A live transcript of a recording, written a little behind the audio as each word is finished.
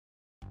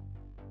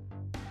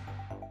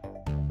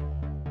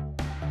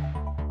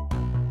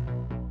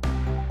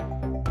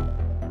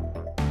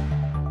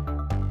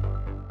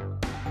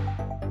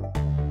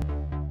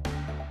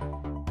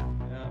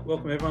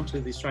Welcome everyone to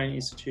the Australian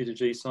Institute of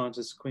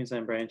Geoscientists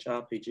Queensland Branch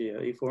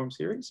RPGeo E-Forum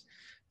series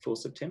for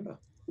September.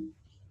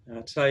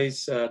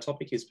 Today's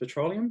topic is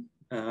petroleum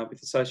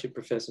with Associate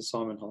Professor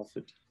Simon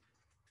Holford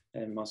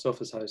and myself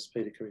as host,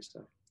 Peter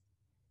Caristo.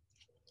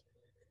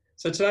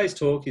 So today's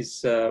talk is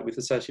with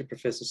Associate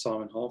Professor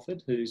Simon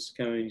Holford, who's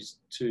going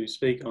to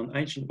speak on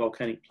ancient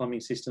volcanic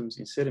plumbing systems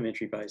in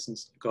sedimentary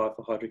basins, a guide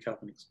for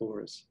hydrocarbon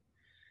explorers.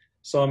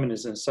 Simon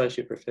is an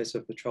Associate Professor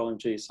of Petroleum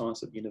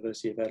Geoscience at the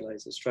University of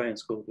Adelaide's Australian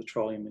School of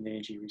Petroleum and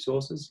Energy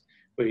Resources,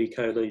 where he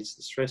co-leads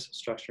the Stress,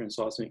 Structure and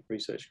Seismic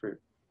Research Group.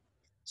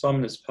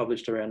 Simon has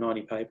published around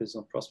 90 papers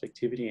on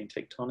prospectivity and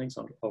tectonics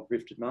of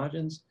rifted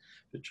margins,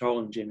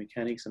 petroleum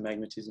geomechanics and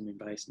magmatism in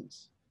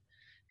basins.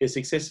 He has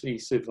successfully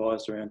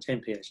supervised around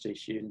 10 PhD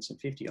students and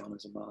 50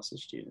 honours and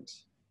master's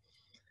students.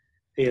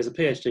 He has a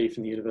PhD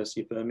from the University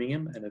of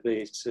Birmingham and a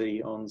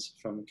BSc Honours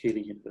from Keele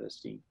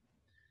University.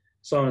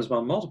 Simon has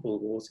won multiple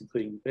awards,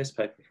 including the Best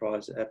Paper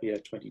Prize at APIO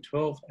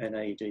 2012 and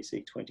AEDC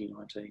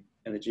 2019,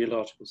 and the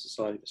Geological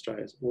Society of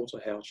Australia's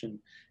Walter Houchen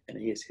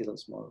and E.S.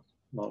 Hillis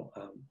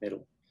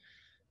medal.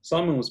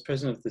 Simon was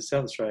president of the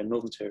South Australian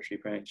Northern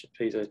Territory branch at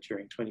PISA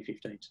during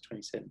 2015 to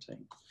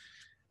 2017.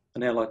 I'd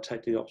now like to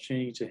take the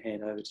opportunity to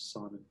hand over to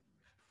Simon.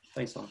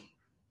 Thanks, Simon.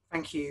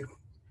 Thank you,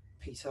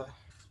 Peter.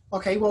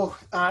 Okay, well,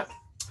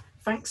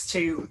 thanks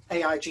to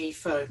AIG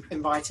for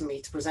inviting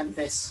me to present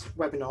this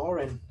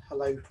webinar, and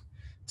hello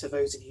to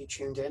those of you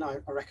tuned in. I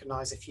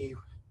recognise a few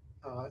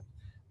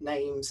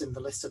names in the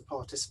list of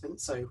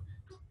participants, so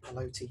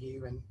hello to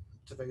you and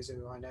to those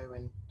who I know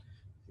and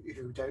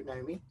who don't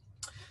know me.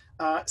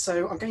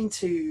 So I'm going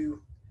to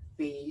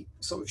be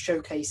sort of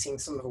showcasing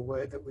some of the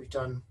work that we've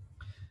done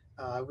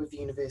with the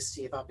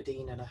University of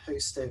Aberdeen and a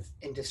host of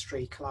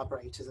industry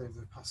collaborators over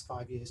the past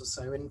 5 years or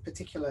so. In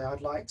particular,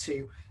 I'd like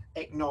to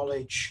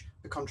acknowledge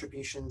the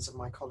contributions of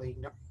my colleague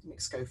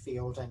Nick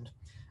Schofield and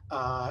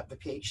the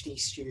PhD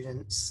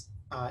students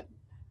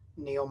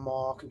Neil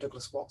Mark and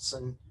Douglas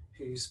Watson,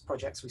 whose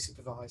projects we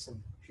supervise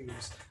and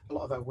whose a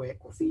lot of our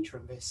work will feature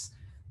in this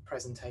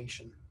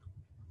presentation.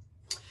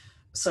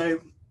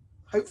 So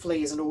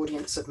hopefully, as an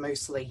audience of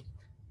mostly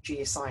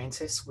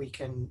geoscientists, we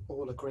can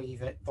all agree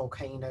that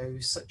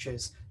volcanoes such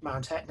as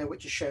Mount Etna,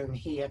 which is shown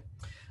here.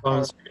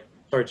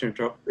 Sorry to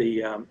interrupt.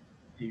 You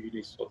need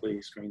to swap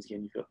the screens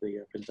again. You've got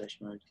the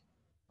presentation mode.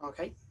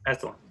 Okay. That's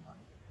the one.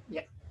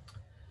 Yeah.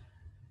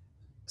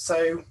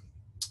 So,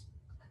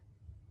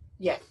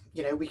 yeah,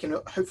 you know, we can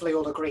hopefully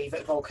all agree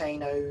that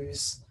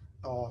volcanoes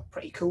are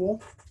pretty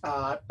cool,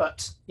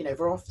 but, you know,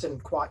 they're often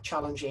quite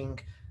challenging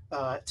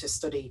to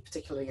study,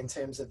 particularly in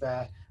terms of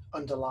their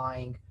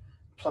underlying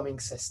plumbing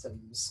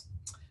systems.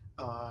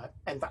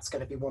 And that's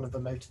going to be one of the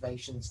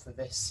motivations for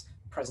this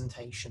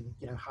presentation.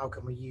 You know, how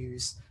can we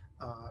use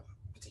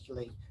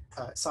particularly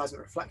seismic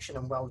reflection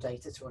and well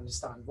data to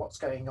understand what's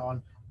going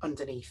on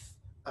underneath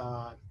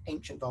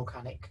ancient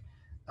volcanic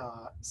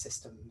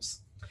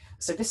systems.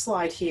 So this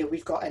slide here,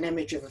 we've got an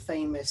image of a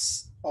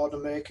famous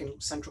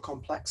Ardnamurchan central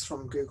complex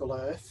from Google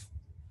Earth.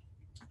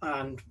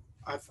 And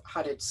I've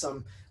added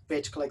some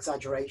vertical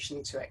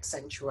exaggeration to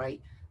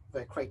accentuate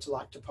the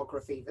crater-like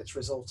topography that's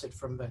resulted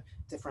from the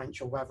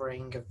differential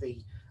weathering of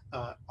the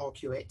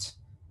arcuate,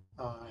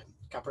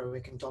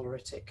 gabbroic and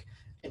doleritic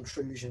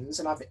intrusions.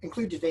 And I've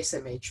included this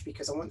image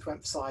because I want to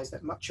emphasize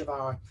that much of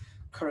our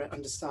current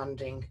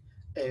understanding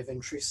of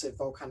intrusive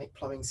volcanic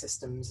plumbing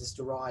systems is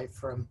derived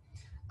from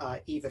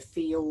either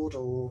field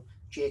or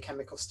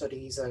geochemical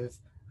studies of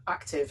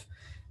active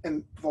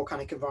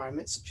volcanic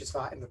environments, such as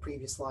that in the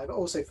previous slide, but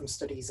also from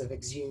studies of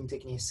exhumed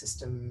igneous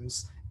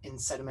systems in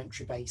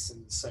sedimentary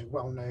basins. So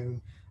well-known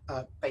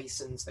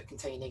basins that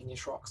contain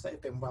igneous rocks that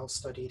have been well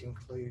studied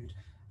include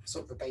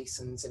sort of the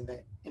basins in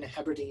the Inner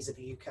Hebrides of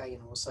the UK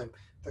and also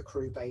the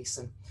Karoo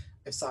Basin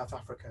of South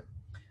Africa.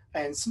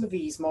 And some of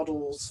these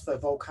models for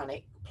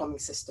volcanic plumbing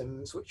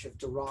systems, which have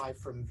derived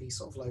from these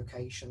sort of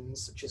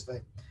locations, such as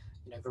the,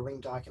 you know, the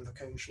ring dike and the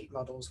cone sheet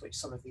models, which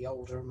some of the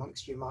older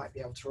amongst you might be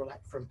able to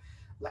relate from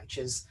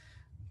lectures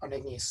on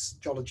igneous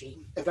geology,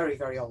 are very,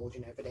 very old.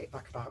 You know, they date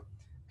back about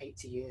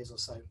 80 years or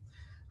so.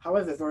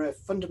 However, there are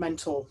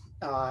fundamental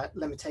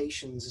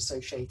limitations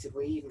associated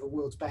with even the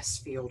world's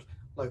best field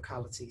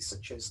localities,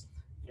 such as,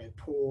 you know,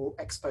 poor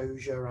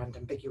exposure and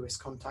ambiguous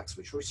contacts,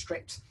 which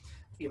restrict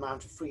the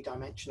amount of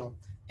three-dimensional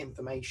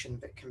information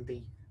that can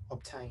be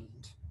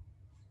obtained.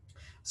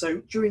 So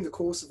during the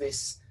course of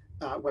this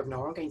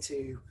webinar, I'm going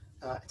to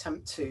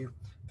attempt to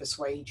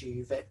persuade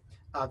you that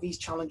these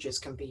challenges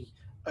can be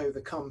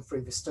overcome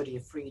through the study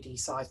of 3D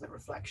seismic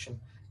reflection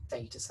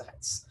data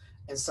sets.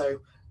 And so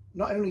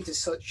not only does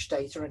such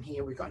data, and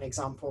here we've got an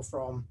example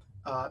from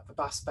the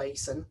Bass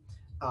Basin,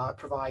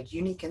 provide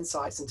unique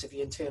insights into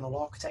the internal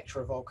architecture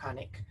of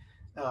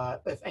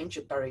of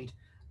ancient buried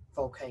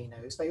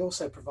volcanoes, they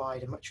also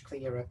provide a much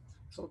clearer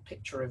sort of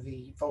picture of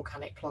the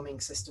volcanic plumbing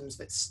systems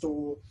that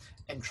store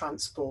and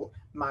transport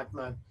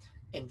magma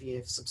in the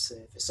Earth's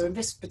subsurface. So in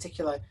this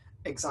particular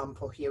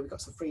example here, we've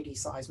got some 3D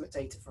seismic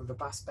data from the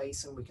Bass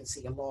Basin. We can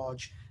see a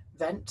large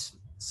vent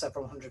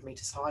several hundred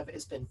meters high that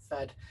has been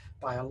fed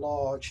by a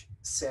large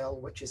sill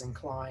which is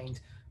inclined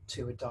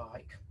to a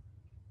dike.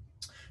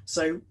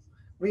 So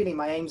really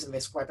my aims in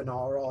this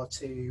webinar are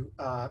to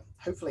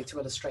hopefully to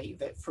illustrate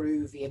that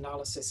through the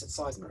analysis of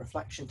seismic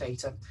reflection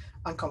data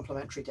and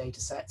complementary data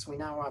sets, we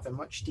now have a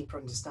much deeper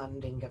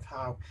understanding of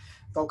how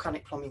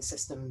volcanic plumbing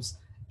systems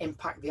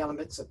impact the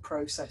elements of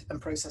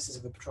processes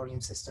of the petroleum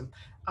system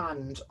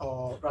and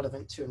are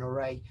relevant to an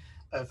array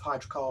of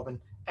hydrocarbon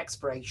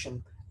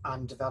exploration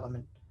and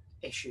development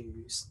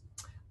issues.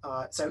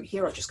 So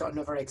here I've just got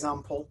another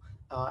example,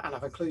 and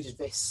I've included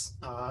this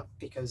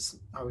because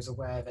I was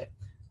aware that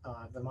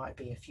there might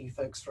be a few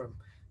folks from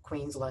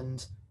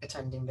Queensland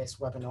attending this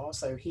webinar.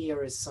 So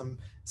here is some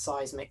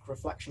seismic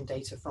reflection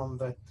data from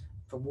the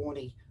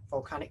Warney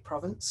volcanic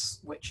province,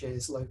 which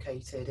is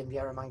located in the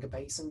Eromanga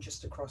Basin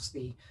just across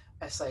the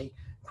SA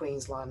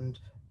Queensland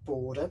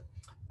border.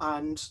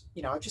 And,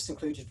 you know, I've just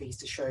included these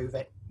to show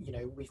that, you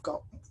know, we've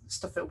got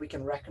stuff that we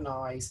can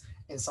recognize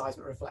in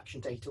seismic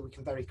reflection data, we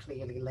can very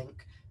clearly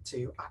link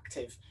to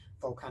active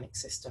volcanic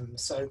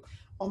systems. So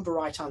on the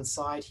right hand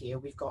side here,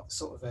 we've got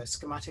sort of a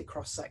schematic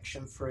cross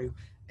section through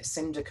a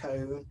cinder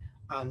cone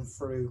and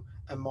through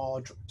a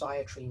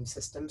diatreme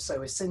system.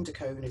 So a cinder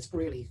cone is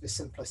really the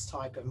simplest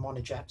type of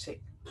monogenetic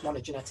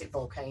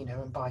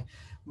volcano, and by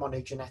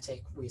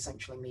monogenetic we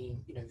essentially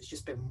mean, you know, there's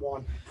just been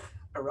one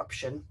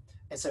eruption.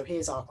 And so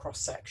here's our cross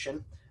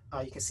section.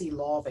 You can see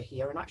lava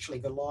here, and actually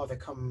the lava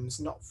comes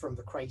not from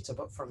the crater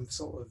but from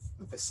sort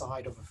of the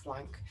side of the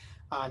flank.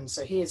 And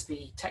so here's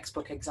the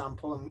textbook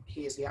example, and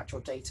here's the actual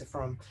data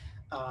from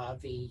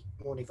the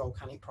Warney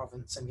volcanic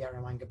province and the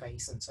Eromanga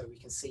Basin. So we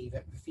can see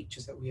that the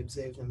features that we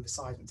observed in the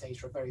seismic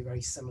data are very,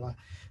 very similar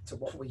to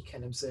what we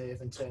can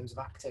observe in terms of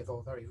active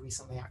or very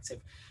recently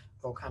active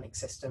volcanic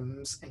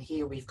systems. And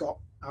here we've got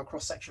our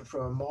cross section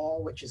through a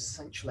mare, which is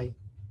essentially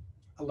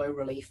a low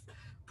relief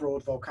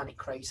broad volcanic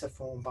crater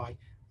formed by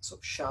sort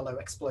of shallow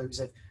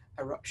explosive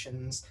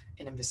eruptions,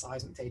 and in the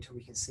seismic data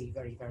we can see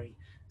very, very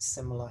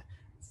similar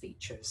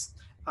features.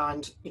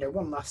 And, you know,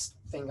 one last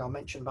thing I'll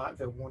mention about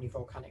the Warney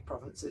volcanic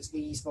province is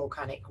these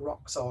volcanic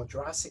rocks are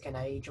Jurassic in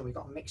age, and we've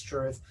got a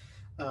mixture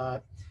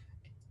of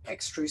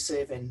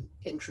extrusive and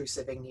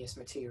intrusive igneous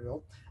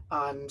material.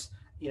 And,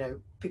 you know,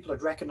 people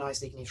had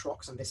recognized igneous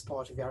rocks in this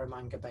part of the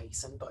Eromanga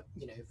Basin, but,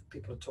 you know,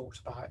 people had talked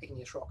about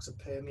igneous rocks of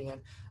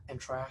Permian and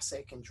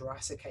Triassic and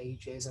Jurassic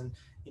ages. And,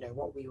 you know,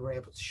 what we were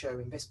able to show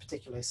in this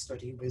particular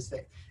study was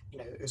that, you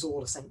know, it was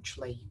all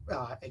essentially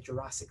a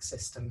Jurassic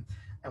system,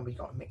 and we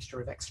got a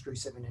mixture of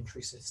extrusive and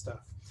intrusive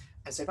stuff.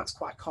 And so that's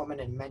quite common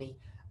in many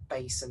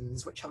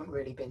basins which haven't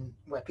really been,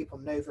 where people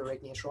know they're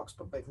igneous rocks,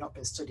 but they've not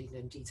been studied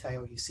in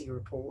detail. You see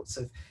reports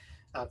of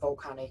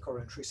volcanic or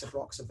intrusive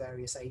rocks of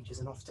various ages,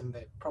 and often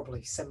they're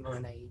probably similar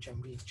in age,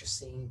 and we've just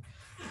seen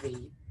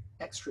the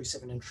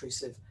extrusive and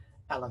intrusive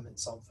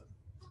elements of them.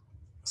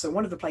 So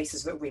one of the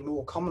places that we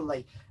more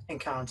commonly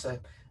encounter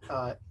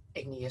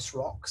igneous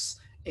rocks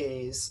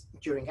is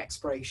during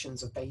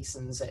explorations of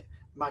basins at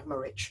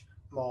magma-rich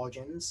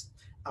margins,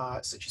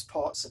 such as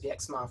parts of the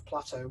Exmouth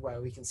Plateau,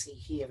 where we can see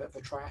here that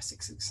the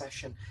Triassic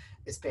succession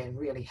is being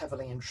really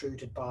heavily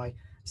intruded by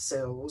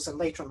sills. And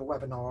later in the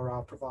webinar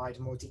I'll provide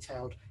a more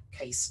detailed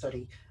case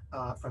study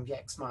from the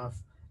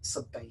Exmouth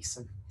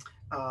sub-basin.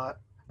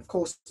 Of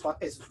course,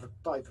 as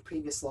by the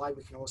previous slide,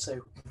 we can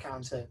also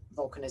encounter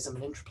volcanism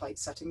in intraplate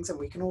settings, and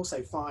we can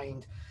also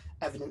find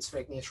evidence for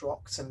igneous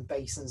rocks and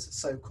basins at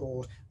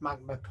so-called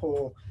magma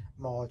poor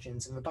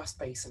margins, and the Bass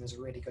Basin is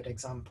a really good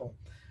example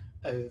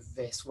of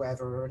this, where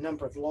there are a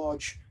number of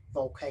large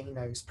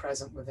volcanoes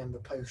present within the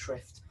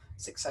post-rift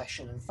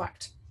succession. In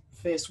fact, the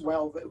first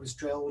well that was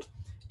drilled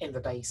in the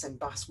basin,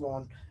 Bass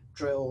 1,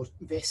 drilled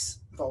this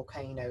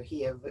volcano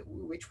here,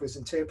 which was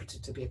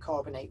interpreted to be a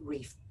carbonate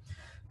reef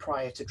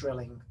prior to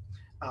drilling.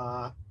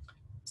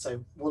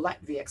 So we'll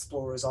let the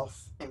explorers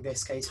off in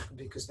this case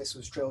because this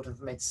was drilled in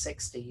the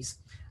mid-60s,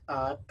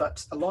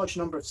 but a large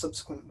number of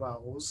subsequent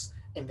wells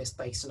in this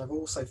basin have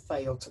also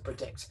failed to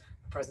predict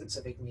the presence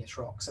of igneous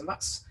rocks. And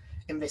that's,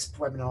 in this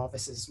webinar,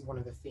 this is one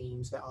of the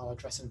themes that I'll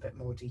address in a bit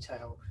more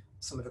detail,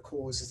 some of the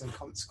causes and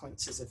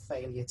consequences of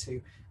failure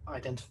to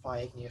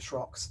identify igneous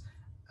rocks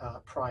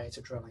prior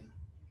to drilling.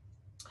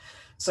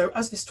 So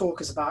as this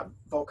talk is about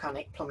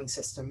volcanic plumbing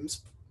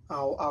systems,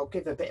 I'll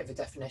give a bit of a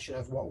definition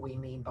of what we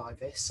mean by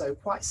this. So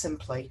quite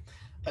simply,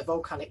 a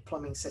volcanic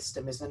plumbing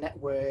system is a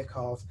network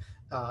of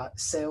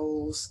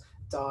sills,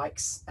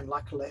 dykes and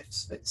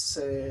laccoliths that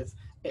serve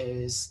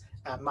as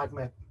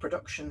magma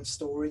production,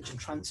 storage and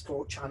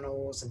transport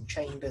channels and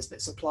chambers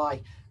that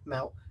supply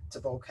melt to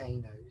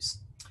volcanoes.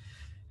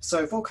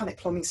 So volcanic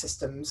plumbing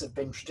systems have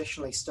been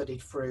traditionally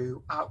studied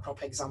through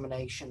outcrop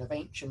examination of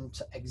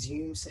ancient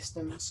exhumed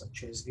systems,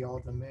 such as the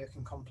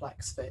Ardland-Merkin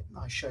complex that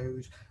I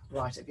showed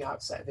right at the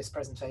outset of this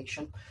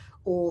presentation,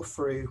 or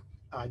through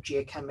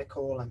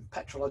geochemical and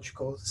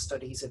petrological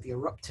studies of the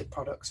erupted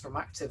products from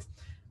active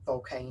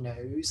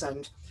volcanoes.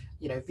 And,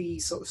 you know,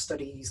 these sort of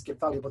studies give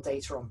valuable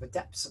data on the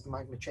depths of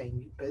magma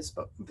chambers,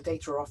 but the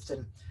data are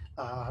often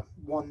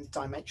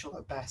one-dimensional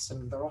at best,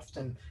 and they're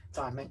often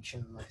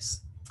dimensionless.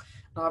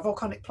 Now,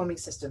 volcanic plumbing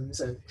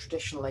systems are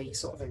traditionally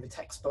sort of in the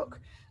textbook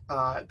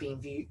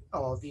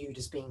viewed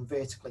as being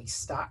vertically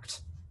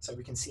stacked. So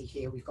we can see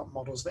here we've got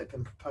models that have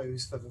been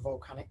proposed for the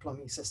volcanic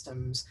plumbing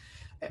systems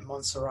at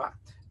Montserrat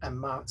and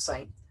Mount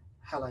St.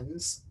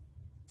 Helens.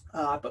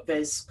 But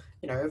there's,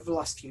 over the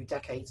last few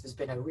decades, there's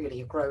been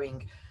a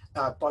growing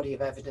body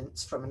of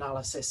evidence from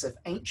analysis of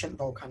ancient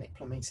volcanic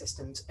plumbing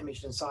systems,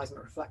 imaged and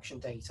seismic reflection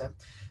data,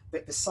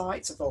 that the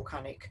sites of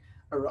volcanic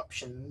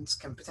eruptions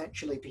can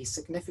potentially be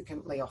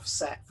significantly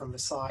offset from the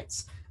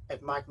sites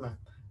of magma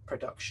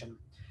production.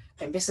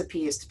 And this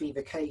appears to be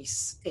the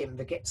case in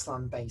the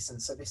Gippsland Basin.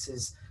 So this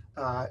is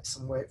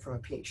some work from a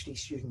PhD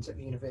student at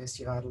the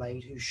University of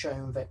Adelaide who's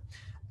shown that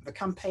the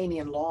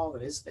Campanian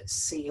lavas that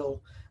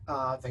seal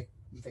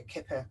the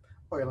Kipper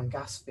oil and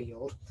gas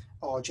field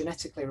are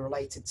genetically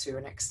related to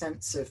an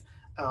extensive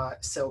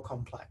sill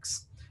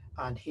complex.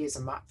 And here's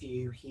a map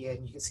view here,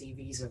 and you can see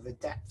these are the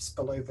depths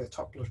below the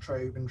top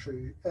Latrobe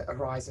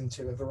horizon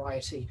to a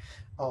variety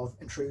of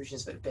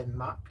intrusions that have been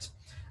mapped.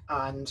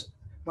 And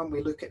when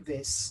we look at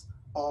this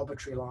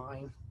arbitrary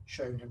line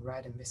shown in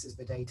red, and this is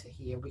the data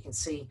here, we can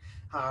see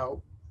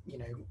how,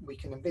 we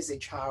can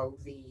envisage how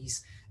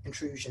these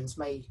intrusions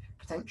may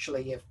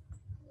potentially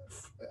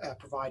have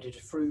provided a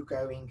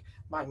through-going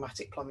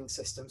magmatic plumbing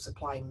system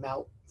supplying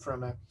melt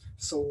from a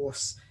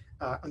source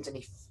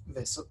underneath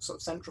the sort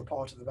of central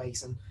part of the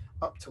basin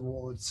up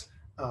towards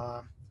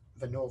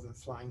the northern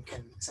flank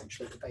and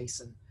essentially the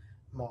basin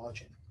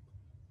margin.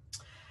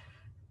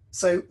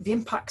 So the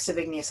impacts of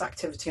igneous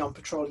activity on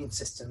petroleum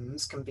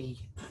systems can be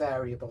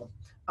variable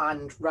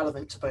and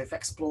relevant to both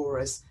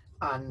explorers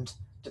and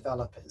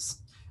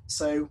developers.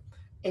 So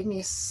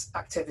igneous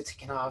activity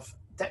can have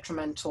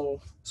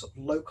detrimental sort of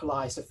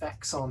localized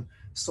effects on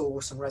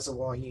source and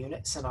reservoir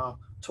units, and I'll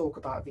talk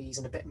about these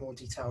in a bit more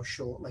detail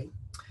shortly.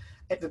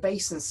 At the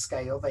basin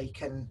scale, they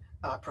can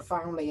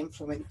profoundly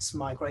influence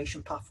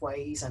migration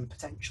pathways and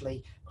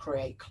potentially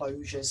create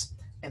closures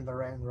in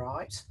their own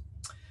right.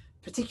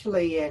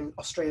 Particularly in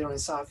Australia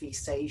and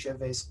Southeast Asia,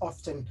 there's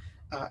often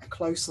a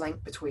close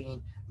link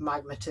between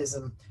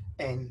magmatism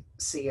and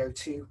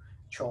CO2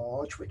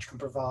 charge, which can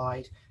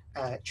provide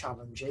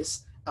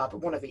challenges.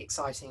 But one of the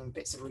exciting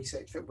bits of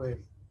research that we're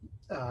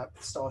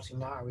starting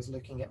now is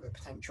looking at the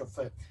potential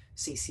for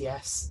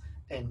CCS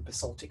in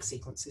basaltic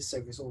sequences.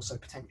 So there's also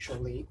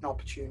potentially an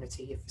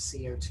opportunity if the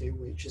CO2,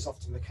 which is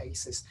often the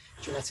case, is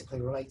genetically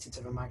related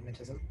to the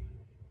magmatism.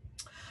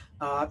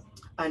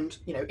 And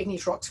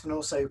igneous rocks can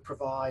also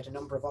provide a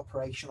number of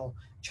operational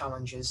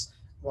challenges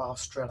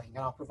whilst drilling,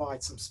 and I'll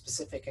provide some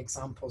specific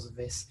examples of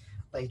this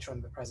later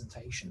in the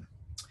presentation.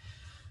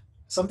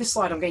 So on this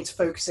slide, I'm going to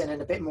focus in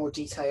a bit more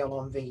detail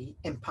on the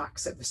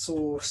impacts at the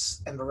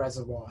source and the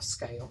reservoir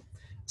scale.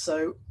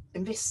 So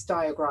in this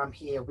diagram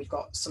here, we've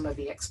got some of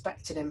the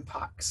expected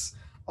impacts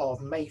of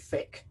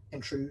mafic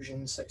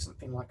intrusions, so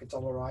something like a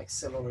dolerite,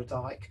 sill or a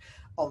dike,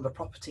 on the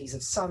properties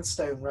of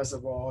sandstone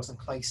reservoirs and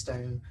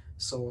claystone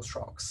source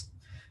rocks.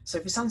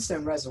 So for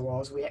sandstone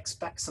reservoirs, we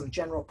expect some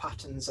general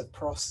patterns of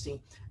porosity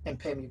and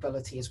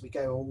permeability as we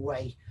go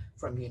away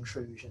from the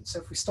intrusion. So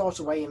if we start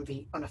away in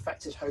the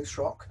unaffected host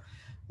rock,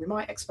 we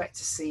might expect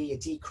to see a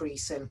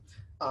decrease in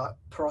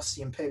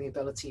porosity and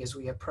permeability as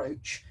we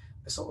approach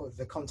the sort of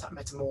the contact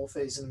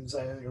metamorphism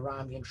zone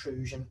around the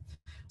intrusion.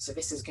 So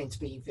this is going to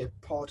be the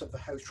part of the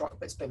host rock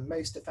that's been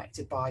most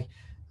affected by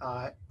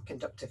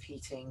conductive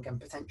heating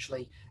and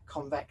potentially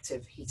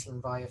convective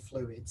heating via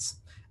fluids.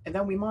 And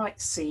then we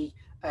might see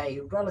a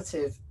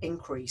relative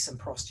increase in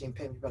porosity and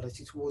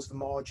permeability towards the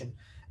margin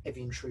of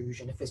the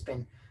intrusion if there's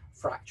been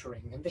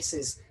fracturing. And this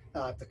is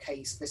the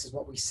case, this is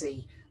what we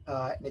see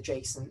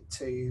adjacent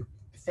to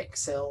a thick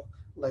sill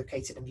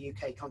located in the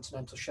UK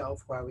continental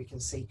shelf, where we can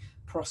see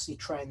porosity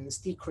trends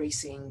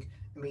decreasing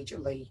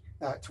immediately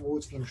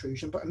towards the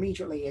intrusion, but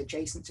immediately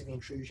adjacent to the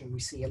intrusion we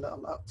see a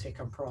little uptick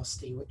on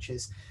porosity, which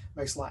is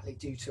most likely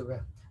due to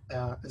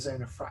a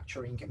zone of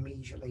fracturing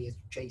immediately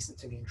adjacent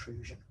to the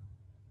intrusion.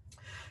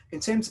 In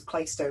terms of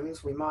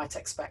claystones, we might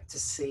expect to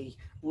see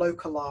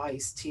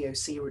localized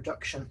TOC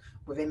reduction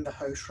within the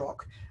host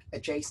rock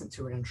adjacent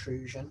to an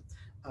intrusion.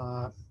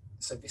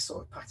 So this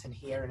sort of pattern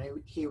here,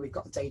 and here we've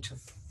got data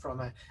from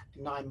a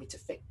 9-meter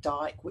thick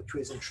dike which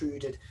was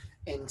intruded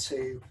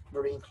into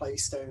marine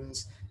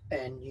claystones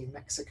in New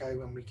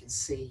Mexico, and we can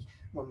see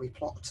when we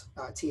plot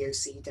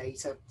TOC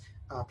data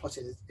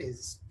plotted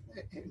is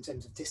in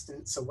terms of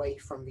distance away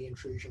from the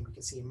intrusion, we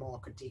can see a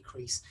marked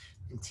decrease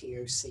in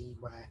TOC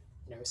where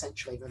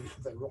essentially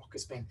the rock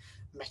has been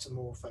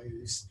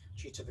metamorphosed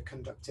due to the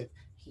conductive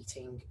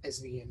heating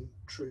as the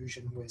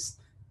intrusion was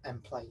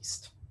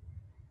placed.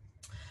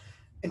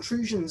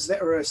 Intrusions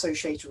that are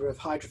associated with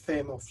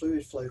hydrothermal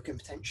fluid flow can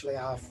potentially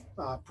have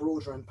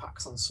broader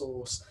impacts on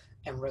source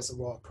and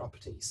reservoir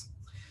properties.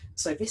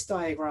 So this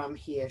diagram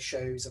here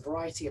shows a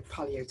variety of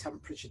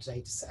paleotemperature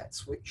data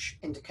sets which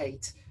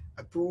indicate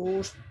a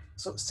broad,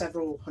 sort of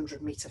several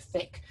 100-meter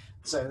thick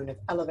zone of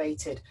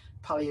elevated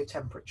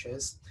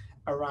paleotemperatures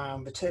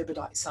around the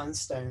turbidite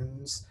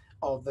sandstones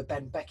of the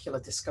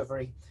Benbecula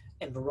discovery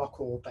in the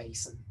Rockall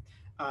Basin.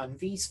 And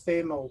these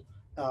thermal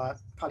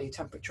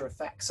paleotemperature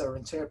effects are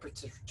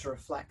interpreted to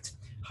reflect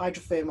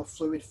hydrothermal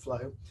fluid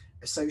flow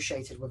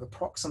associated with a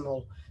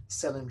proximal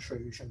sill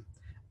intrusion,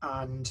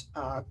 and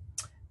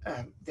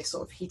this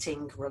sort of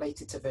heating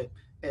related to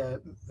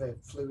the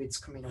fluids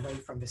coming away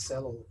from the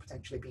sill or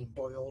potentially being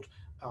boiled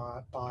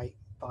by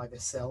the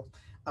sill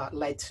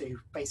led to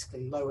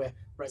basically lower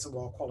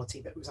reservoir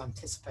quality that was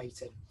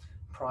anticipated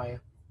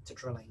prior to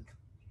drilling.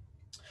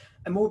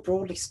 And more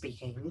broadly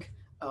speaking,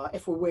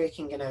 if we're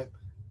working in a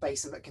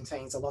basin that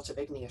contains a lot of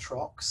igneous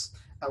rocks,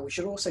 we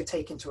should also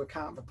take into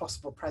account the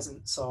possible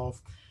presence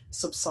of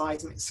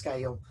subseismic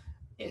scale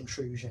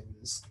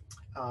intrusions.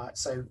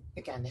 So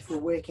again, if we're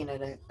working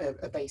in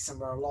a basin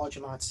where a large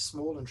amount of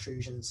small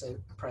intrusions are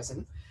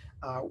present,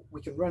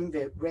 we can run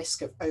the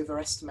risk of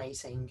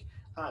overestimating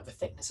the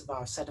thickness of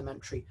our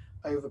sedimentary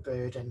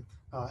overburden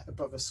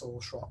above a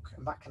source rock,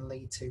 and that can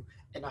lead to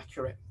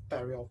inaccurate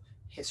burial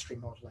history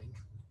modelling.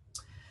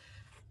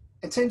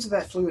 In terms of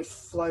their fluid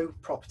flow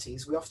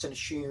properties, we often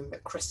assume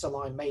that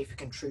crystalline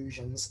mafic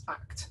intrusions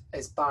act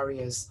as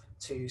barriers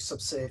to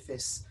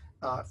subsurface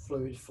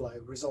fluid flow,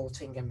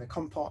 resulting in the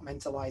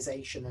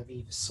compartmentalization of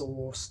either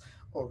source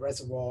or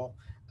reservoir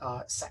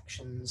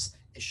sections,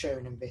 as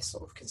shown in this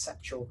sort of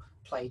conceptual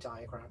play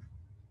diagram.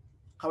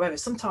 However,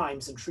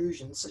 sometimes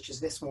intrusions, such as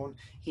this one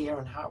here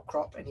on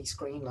outcrop in East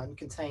Greenland,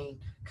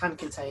 can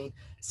contain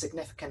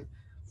significant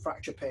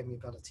fracture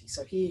permeability.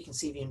 So here you can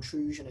see the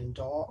intrusion in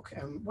dark,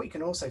 and what you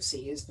can also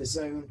see is the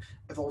zone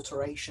of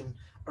alteration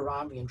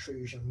around the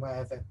intrusion,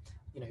 where the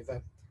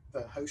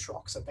host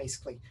rocks are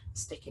basically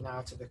sticking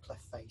out of the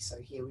cliff face. So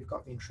here we've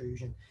got the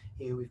intrusion,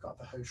 here we've got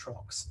the host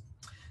rocks.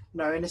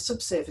 Now, in a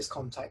subsurface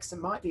context, it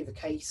might be the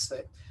case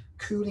that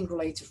cooling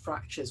related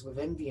fractures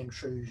within the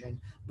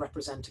intrusion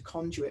represent a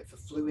conduit for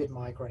fluid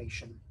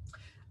migration,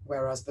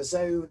 whereas the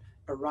zone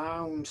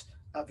around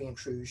the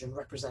intrusion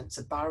represents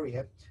a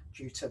barrier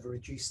due to the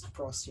reduced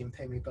porosity and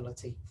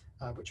permeability,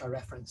 which I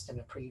referenced in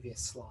a previous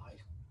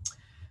slide.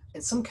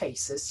 In some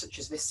cases, such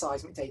as this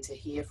seismic data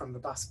here from the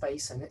Bass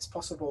Basin, it's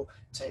possible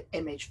to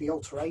image the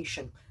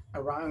alteration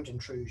around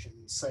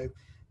intrusions. So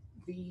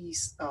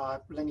these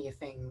linear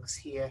things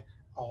here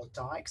are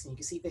dykes, and you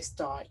can see this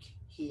dike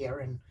here,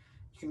 and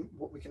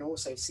what we can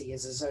also see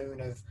is a zone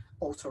of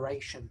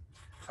alteration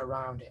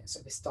around it.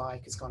 So this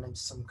dike has gone into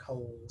some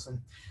coals,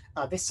 and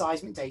this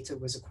seismic data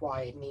was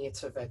acquired near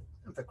to the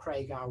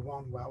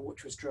Craigow-1 well,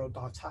 which was drilled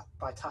by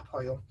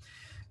Tapoil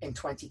in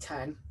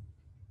 2010,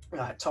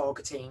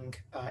 targeting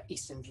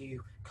Eastern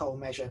View coal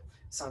measure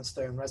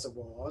sandstone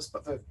reservoirs.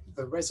 But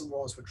the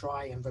reservoirs were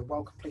dry, and the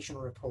well completion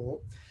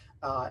report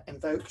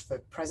invoked the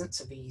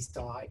presence of these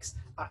dikes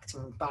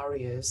acting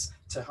barriers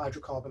to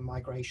hydrocarbon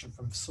migration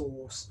from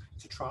source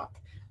to trap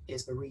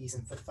is the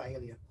reason for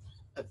failure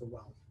of the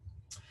well.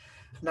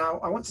 Now,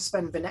 I want to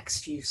spend the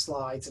next few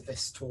slides of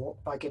this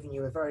talk by giving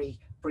you a very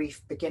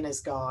brief beginner's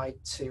guide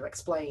to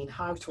explain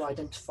how to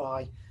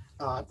identify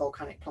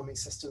volcanic plumbing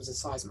systems and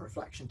seismic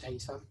reflection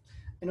data,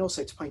 and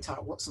also to point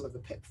out what some of the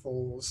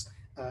pitfalls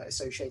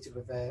associated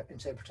with their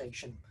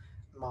interpretation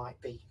might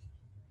be.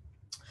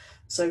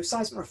 So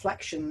seismic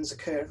reflections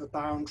occur at the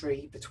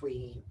boundary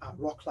between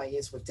rock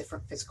layers with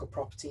different physical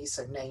properties,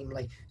 so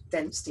namely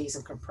densities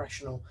and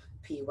compressional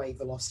P-wave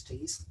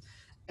velocities.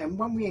 And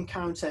when we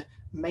encounter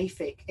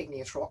mafic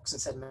igneous rocks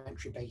and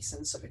sedimentary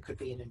basins, so it could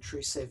be an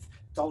intrusive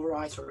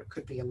dolerite or it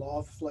could be a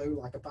lava flow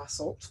like a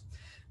basalt,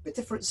 the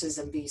differences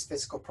in these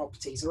physical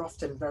properties are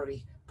often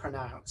very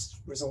pronounced,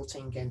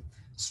 resulting in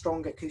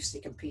strong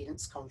acoustic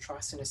impedance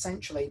contrast and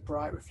essentially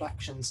bright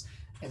reflections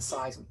in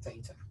seismic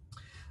data.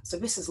 So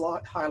this is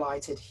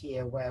highlighted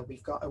here, where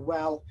we've got a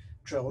well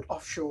drilled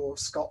offshore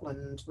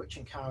Scotland which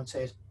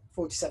encountered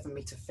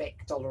 47-metre thick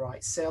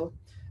dolerite sill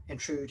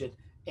intruded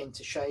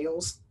into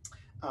shales.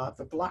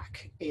 The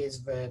black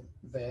is the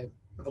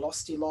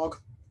velocity log,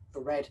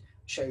 the red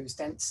shows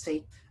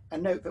density,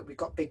 and note that we've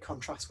got big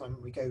contrast when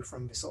we go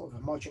from the sort of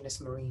homogeneous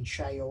marine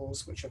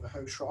shales, which are the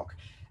host rock,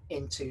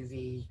 into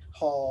the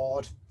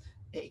hard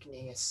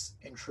igneous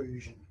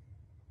intrusion.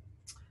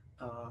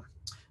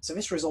 So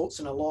this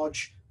results in a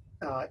large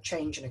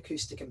change in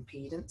acoustic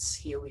impedance.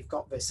 Here we've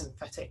got the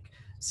synthetic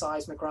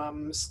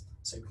seismograms,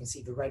 so we can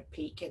see the red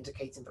peak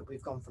indicating that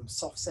we've gone from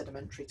soft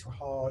sedimentary to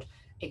hard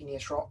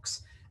igneous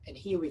rocks, and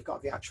here we've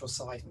got the actual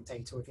seismic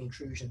data with the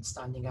intrusion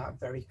standing out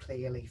very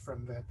clearly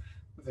from the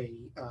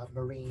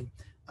marine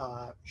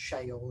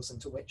shales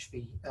into which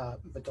the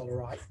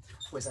dolerite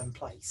was then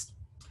placed.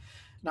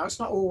 Now, it's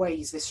not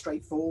always this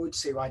straightforward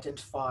to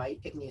identify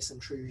igneous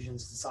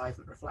intrusions and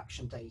seismic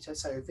reflection data.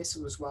 So this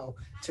was well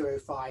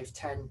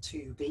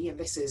 205-10-2B, and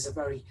this is a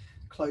very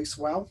close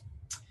well.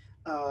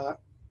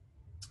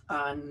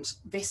 And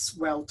this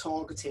well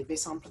targeted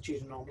this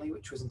amplitude anomaly,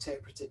 which was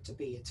interpreted to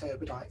be a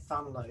turbidite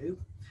fan lobe.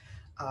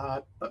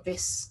 But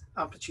this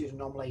amplitude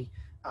anomaly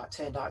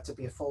turned out to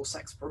be a false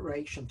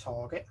exploration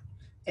target.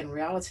 In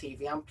reality,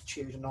 the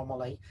amplitude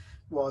anomaly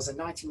was a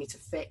 90-metre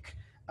thick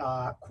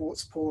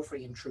quartz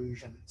porphyry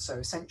intrusion, so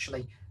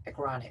essentially a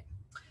granite.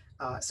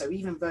 So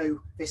even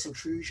though this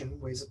intrusion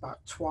was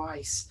about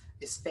twice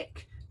as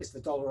thick as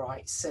the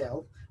dolerite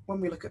sill, when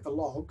we look at the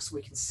logs,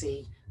 we can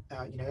see,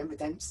 in the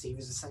density,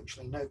 there's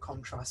essentially no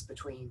contrast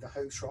between the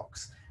host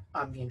rocks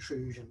and the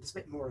intrusion. There's a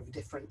bit more of a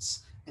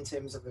difference in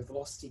terms of the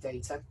velocity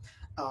data,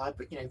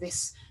 but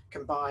this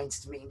combines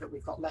to mean that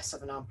we've got less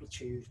of an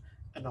amplitude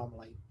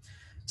anomaly.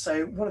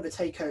 So one of the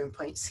take-home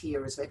points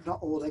here is that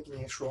not all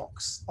igneous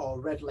rocks are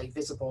readily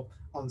visible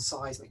on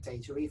seismic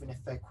data, even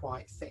if they're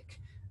quite thick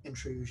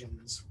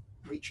intrusions,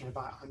 reaching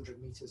about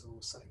 100 meters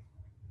or so.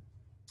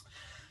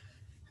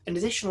 An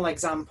additional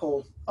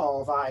example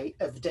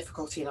of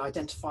difficulty in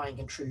identifying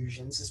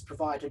intrusions is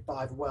provided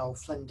by the well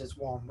Flinders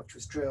 1, which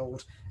was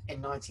drilled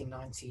in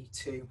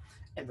 1992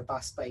 in the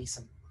Bass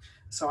Basin.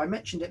 So I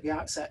mentioned at the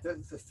outset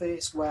that the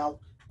first well,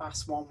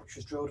 Bass 1, which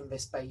was drilled in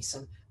this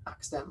basin,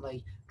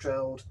 accidentally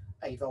drilled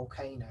a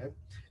volcano,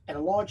 and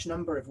a large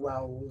number of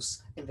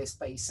wells in this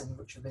basin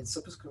which have been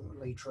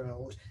subsequently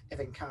drilled have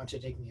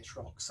encountered igneous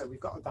rocks. So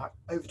we've got about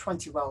over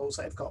 20 wells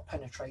that have got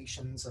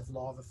penetrations of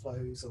lava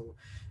flows or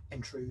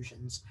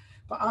intrusions.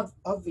 But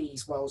of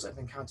these wells that have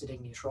encountered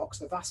igneous rocks,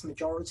 the vast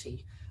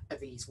majority of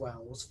these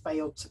wells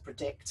failed to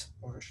predict,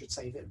 or I should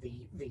say that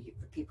the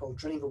people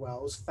drilling the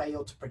wells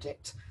failed to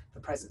predict the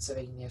presence of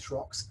igneous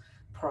rocks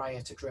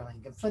prior to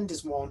drilling. And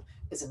Flinders 1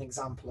 is an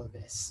example of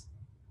this.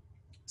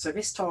 So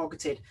this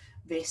targeted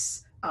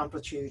this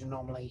amplitude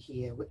anomaly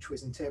here, which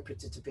was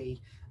interpreted to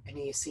be an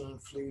Eocene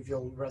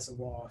fluvial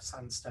reservoir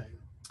sandstone.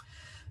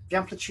 The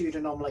amplitude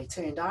anomaly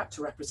turned out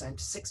to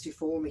represent a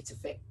 64-meter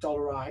thick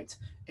dolerite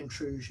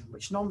intrusion,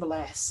 which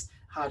nonetheless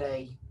had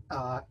a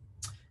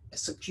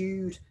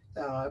subdued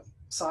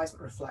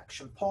seismic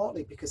reflection,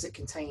 partly because it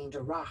contained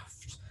a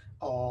raft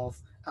of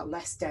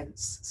less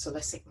dense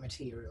silicic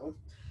material,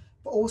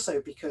 but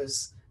also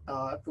because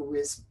there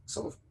was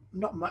sort of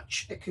not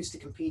much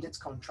acoustic impedance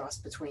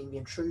contrast between the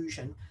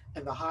intrusion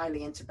and the highly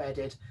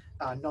interbedded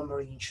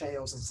non-marine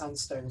shales and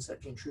sandstones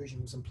that the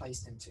intrusion was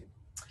placed into.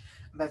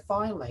 And then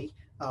finally,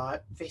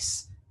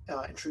 this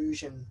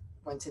intrusion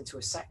went into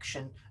a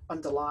section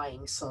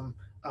underlying some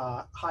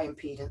high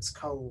impedance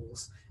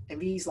coals, and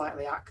these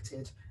likely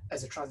acted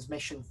as a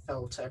transmission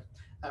filter,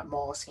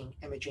 masking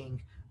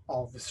imaging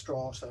of the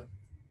strata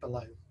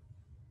below.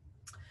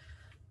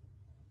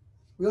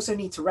 We also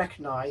need to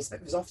recognise that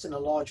there's often a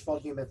large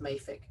volume of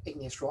mafic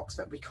igneous rocks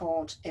that we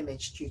can't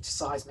image due to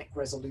seismic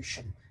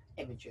resolution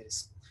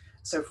images.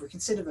 So if we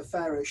consider the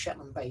Faroe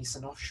Shetland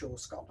Basin offshore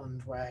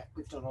Scotland, where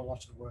we've done a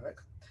lot of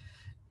work,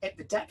 at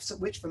the depths at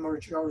which the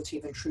majority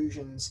of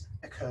intrusions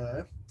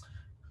occur,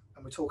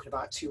 and we're talking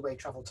about two-way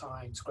travel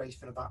times greater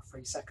than about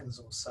 3 seconds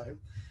or so,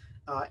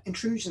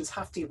 intrusions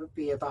have to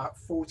be about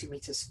 40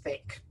 meters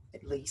thick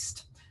at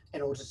least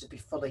in order to be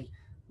fully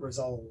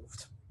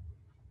resolved.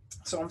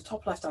 So on the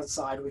top left-hand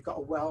side, we've got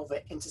a well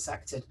that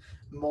intersected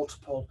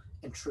multiple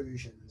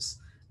intrusions.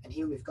 And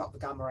here we've got the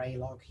gamma ray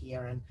log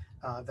here, and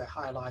they're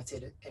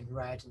highlighted in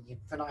red, and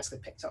they're nicely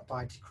picked up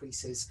by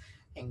decreases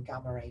in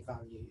gamma ray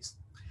values.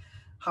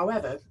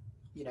 However,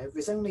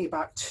 there's only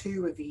about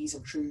 2 of these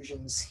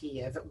intrusions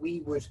here that we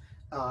would,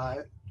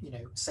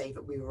 say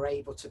that we were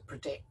able to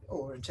predict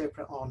or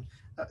interpret on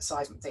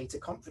seismic data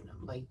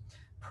confidently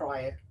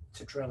prior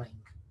to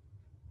drilling.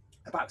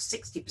 About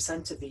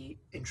 60% of the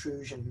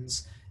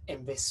intrusions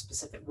in this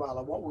specific well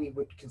are what we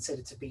would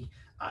consider to be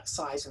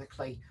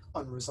seismically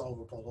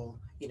unresolvable, or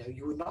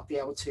you would not be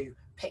able to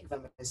pick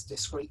them as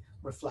discrete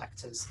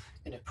reflectors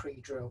in a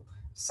pre-drill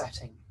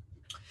setting.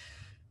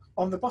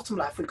 On the bottom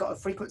left, we've got a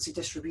frequency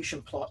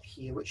distribution plot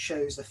here, which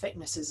shows the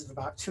thicknesses of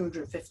about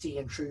 250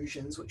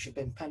 intrusions which have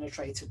been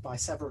penetrated by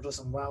several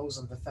dozen wells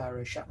in the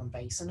Faroe Shetland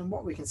Basin. And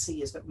what we can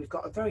see is that we've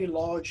got a very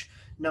large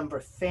number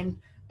of thin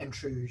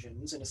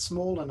intrusions and a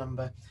smaller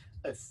number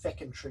of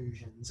thick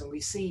intrusions, and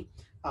we see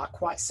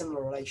quite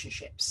similar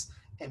relationships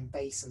in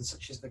basins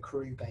such as the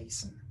Karoo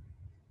Basin.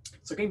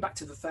 So going back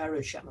to the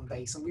Faroe Shetland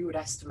Basin, we would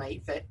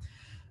estimate that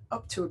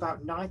up to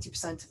about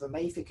 90% of the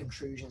mafic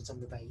intrusions in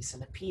the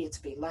basin appear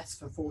to be less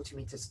than 40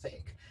 meters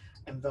thick,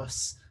 and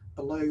thus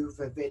below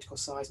the vertical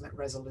seismic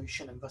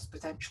resolution, and thus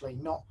potentially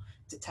not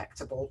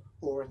detectable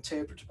or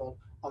interpretable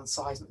on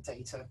seismic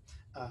data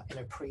in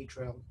a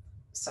pre-drill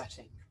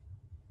setting.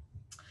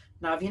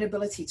 Now, the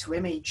inability to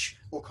image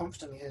or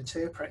confidently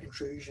interpret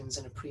intrusions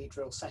in a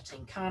pre-drill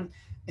setting can,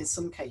 in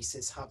some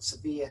cases, have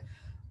severe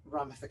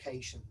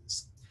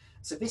ramifications.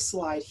 So this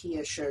slide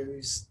here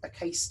shows a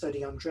case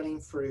study on drilling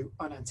through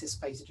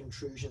unanticipated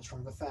intrusions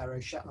from the Faroe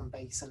Shetland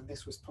Basin.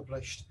 This was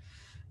published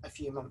a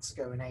few months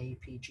ago in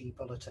APG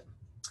Bulletin.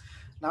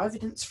 Now,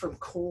 evidence from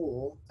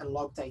core and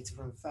log data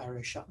from the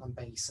Faroe Shetland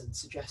Basin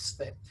suggests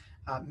that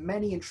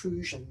many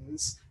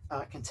intrusions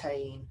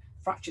contain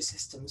fracture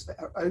systems that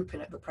are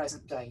open at the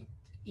present day,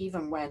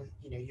 even when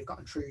you've got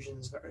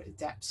intrusions that are at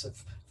depths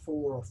of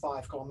 4 or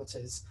 5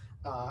 kilometers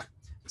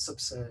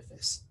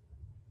subsurface.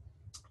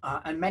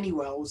 And many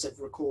wells have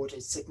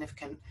recorded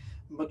significant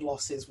mud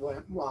losses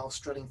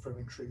whilst drilling through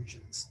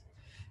intrusions.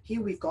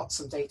 Here we've got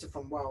some data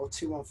from well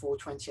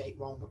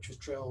 214281, which was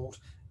drilled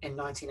in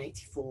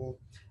 1984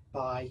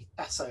 by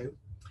Esso.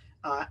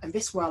 And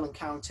this well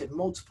encountered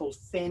multiple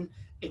thin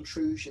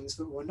intrusions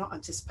that were not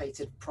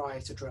anticipated prior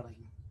to drilling.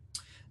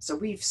 So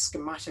we've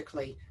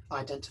schematically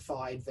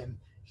identified them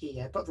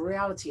here, but the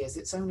reality is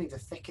it's only the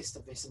thickest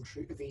of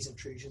these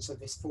intrusions, so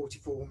this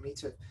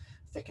 44-meter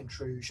thick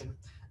intrusion,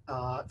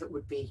 that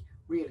would be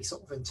really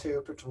sort of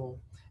interpretable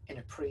in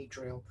a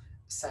pre-drill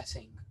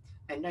setting.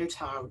 And note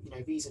how, you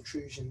know, these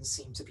intrusions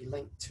seem to be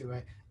linked to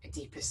a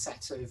deeper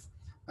set of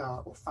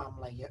or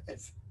family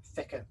of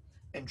thicker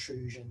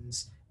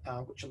intrusions,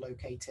 which are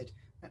located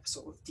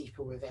sort of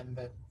deeper within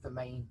the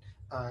main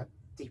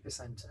deeper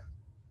centre.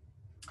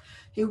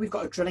 Here we've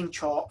got a drilling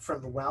chart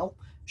from the well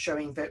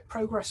showing that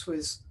progress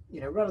was,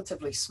 you know,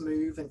 relatively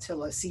smooth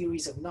until a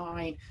series of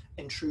 9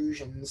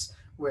 intrusions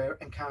were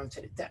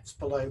encountered at depths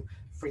below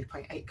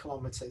 3.8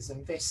 kilometres,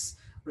 and this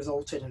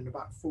resulted in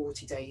about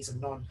 40 days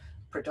of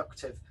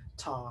non-productive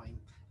time.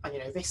 And, you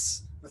know,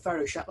 the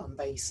Faroe Shetland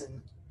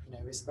Basin, you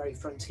know, is a very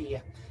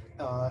frontier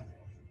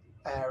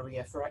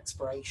area for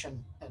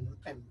exploration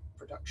and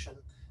production,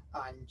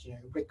 and, you know,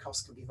 rig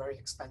costs can be very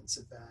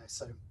expensive there.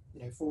 So,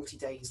 you know, 40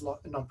 days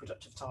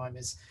non-productive time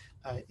is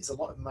a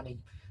lot of money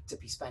to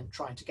be spent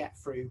trying to get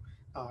through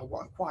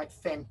what are quite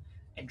thin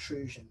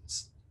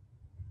intrusions.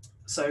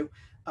 So,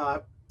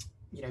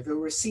 you know, there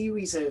were a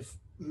series of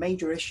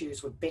major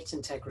issues with bit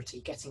integrity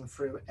getting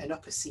through an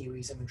upper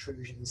series of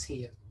intrusions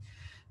here.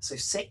 So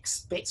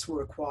 6 bits were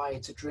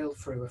required to drill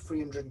through a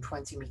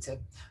 320-meter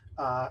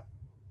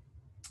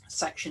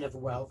section of a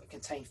well that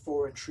contained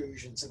 4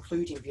 intrusions,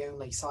 including the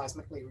only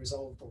seismically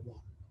resolvable one.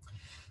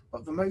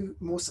 But the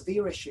more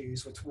severe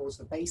issues were towards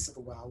the base of the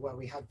well, where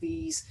we had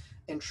these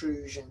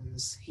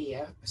intrusions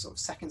here, a sort of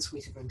second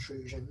suite of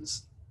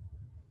intrusions,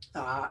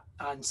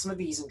 and some of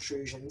these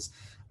intrusions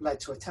led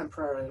to a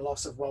temporary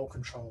loss of well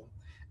control.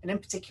 And in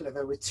particular,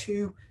 there were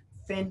 2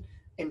 thin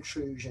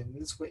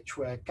intrusions which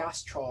were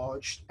gas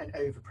charged and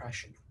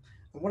overpressured.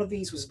 And one of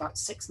these was about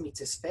 6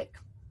 meters thick,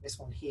 this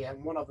one here,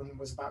 and one of them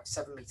was about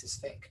 7 meters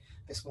thick,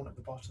 this one at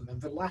the bottom.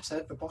 And the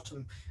latter, the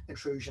bottom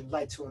intrusion,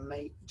 led to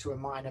a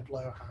minor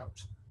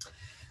blowout.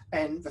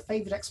 And the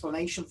favoured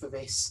explanation for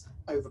this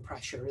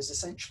overpressure is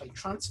essentially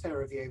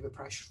transfer of the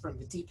overpressure from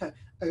the deeper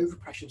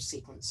overpressured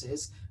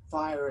sequences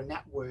via a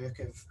network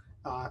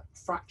of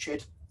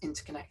fractured,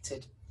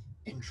 interconnected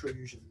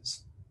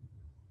intrusions.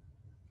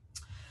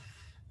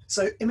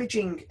 So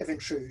imaging of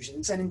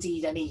intrusions, and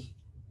indeed any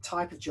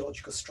type of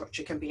geological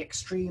structure, can be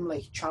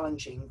extremely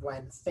challenging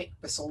when thick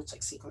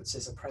basaltic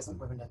sequences are present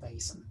within a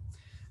basin.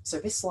 So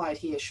this slide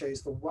here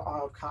shows the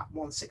Wildcat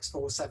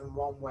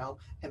 16471 well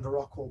in the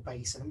Rockall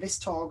Basin. And this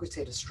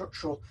targeted a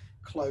structural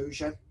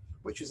closure,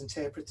 which was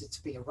interpreted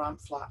to be a ramp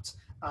flat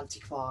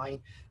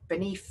anticline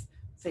beneath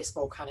this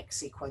volcanic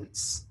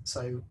sequence.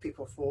 So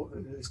people thought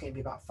it was going to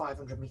be about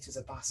 500 meters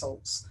of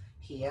basalts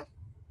here.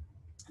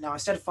 Now,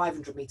 instead of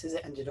 500 meters,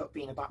 it ended up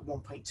being about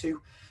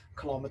 1.2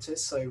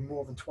 kilometers, so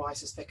more than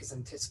twice as thick as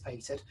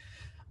anticipated.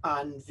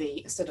 And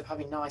instead of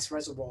having nice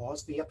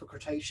reservoirs, the Upper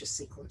Cretaceous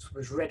sequence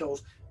was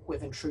riddled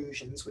with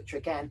intrusions, which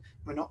again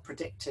were not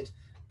predicted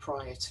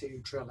prior to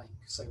drilling.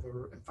 So there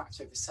were in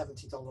fact over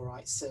 70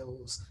 dolerite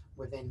sills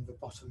within the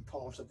bottom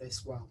part of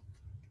this well.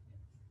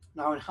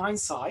 Now, in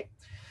hindsight,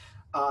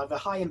 the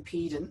high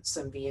impedance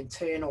and the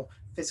internal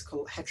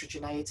physical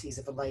heterogeneities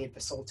of a layered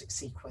basaltic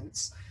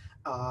sequence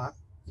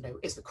you know,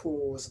 is the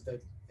cause of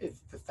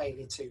the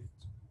failure to,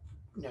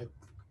 you know,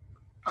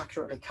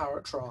 accurately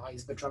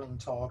characterize the drilling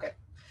target.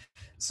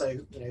 So,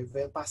 you know,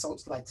 the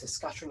basalts led to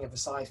scattering of a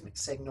seismic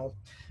signal,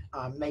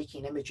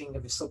 making imaging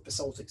of a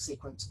sub-basaltic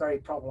sequence very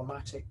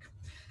problematic.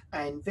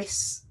 And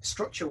this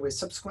structure was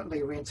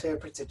subsequently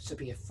reinterpreted to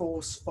be a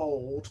force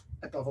fold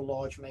above a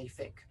large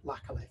mafic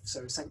laccolith.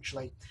 So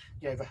essentially,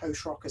 you know, the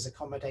host rock has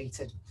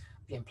accommodated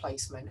the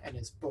emplacement and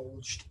has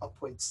bulged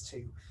upwards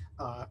to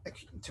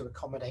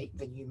accommodate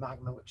the new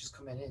magma which is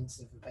coming into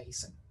the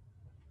basin.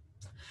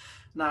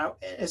 Now,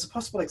 as a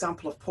possible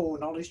example of poor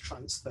knowledge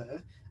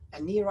transfer,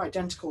 a near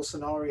identical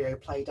scenario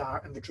played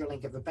out in the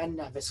drilling of a Ben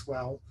Nevis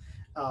well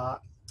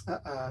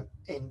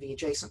in the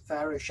adjacent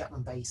Faroe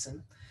Shetland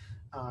Basin.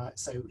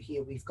 So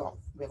here we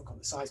haven't got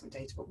the seismic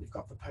data, but we've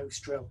got the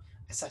post-drill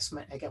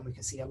assessment. Again, we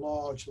can see a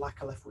large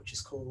laccolith which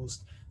has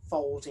caused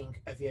folding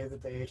of the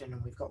overburden,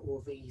 and we've got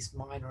all these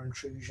minor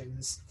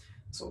intrusions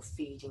sort of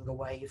feeding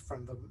away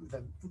from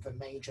the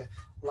major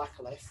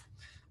laccolith.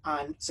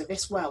 And so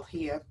this well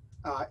here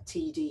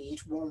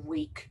TD'd 1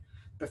 week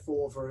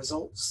before the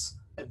results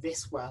of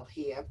this well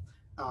here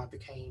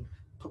became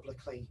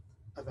publicly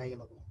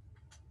available.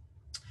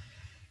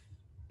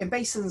 In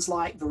basins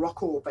like the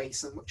Rockall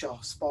Basin, which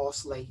are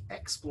sparsely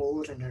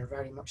explored and are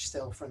very much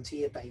still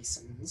frontier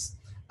basins,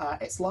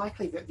 it's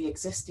likely that the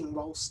existing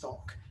well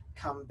stock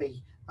can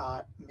be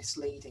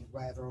misleading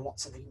where there are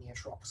lots of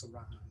igneous rocks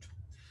around.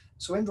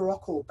 So in the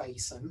Rockall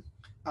Basin,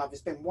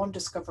 there's been 1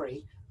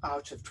 discovery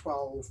out of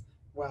 12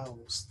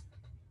 wells.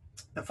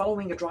 And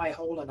following a dry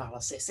hole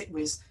analysis, it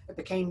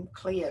became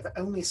clear that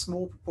only a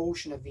small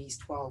proportion of these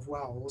 12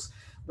 wells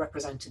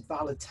represented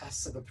valid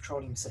tests of a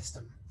petroleum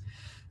system.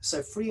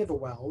 So 3 of the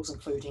wells,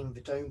 including the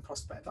Dome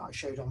prospect that I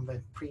showed on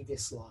the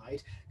previous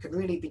slide, could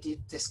really be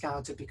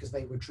discounted because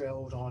they were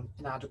drilled on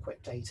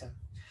inadequate data.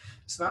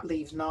 So that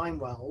leaves 9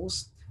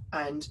 wells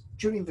And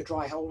during the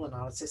dry hole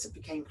analysis, it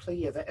became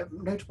clear that a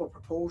notable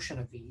proportion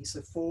of these,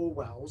 the 4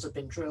 wells, have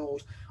been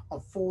drilled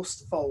on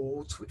forced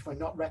folds which were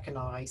not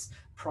recognised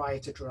prior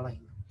to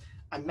drilling.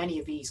 And many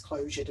of these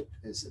closures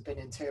have been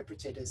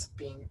interpreted as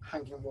being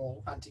hanging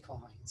wall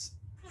anticlines.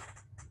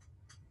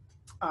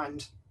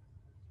 And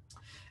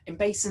in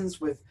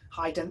basins with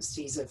high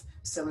densities of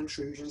sill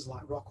intrusions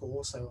like rock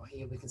ore, so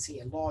here we can see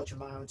a large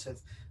amount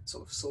of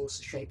sort of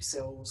saucer-shaped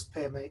sills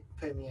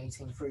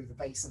permeating through the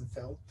basin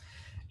fill,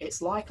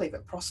 it's likely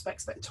that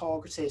prospects that are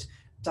targeted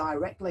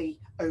directly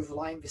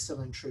overlying the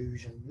sill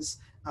intrusions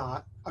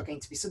are going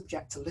to be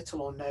subject to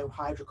little or no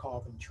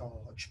hydrocarbon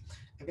charge.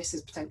 And this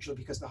is potentially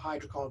because the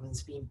hydrocarbon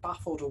is being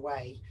baffled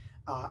away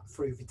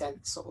through the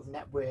dense sort of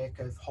network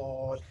of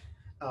hard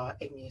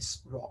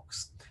igneous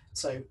rocks.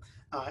 So,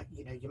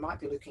 you might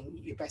be looking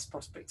at your best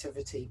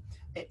prospectivity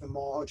at the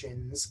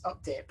margins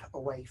up dip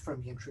away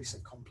from the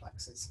intrusive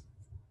complexes.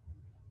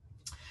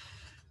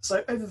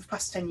 So over the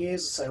past 10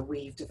 years or so,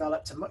 we've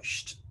developed a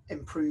much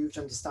improved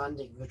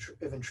understanding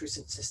of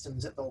intrusive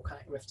systems at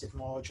volcanic rifted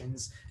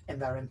margins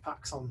and their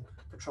impacts on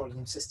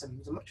petroleum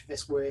systems. And much of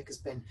this work has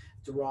been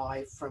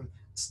derived from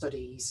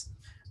studies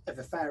of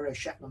the Faroe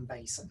Shetland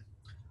Basin.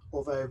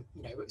 Although,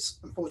 it's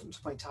important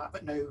to point out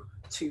that no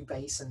 2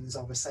 basins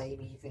are the same,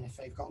 even if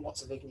they've got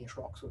lots of igneous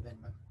rocks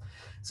within them.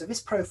 So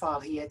this profile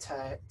here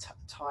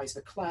ties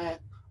the Clare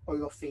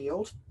oil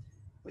field,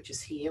 which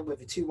is here with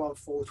the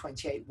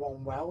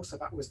 214-28-1 well. So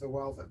that was the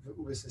well that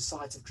was the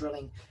site of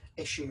drilling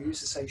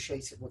issues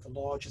associated with the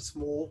large and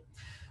small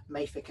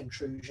Mafic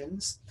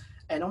intrusions.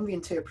 And on the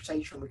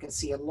interpretation, we can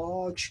see a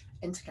large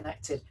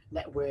interconnected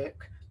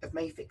network of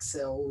Mafic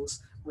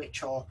sills,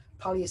 which are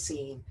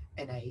Paleocene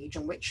in age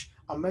and which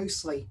are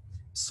mostly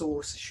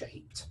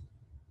saucer-shaped,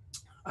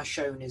 as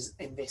shown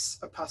in this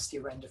opacity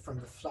render from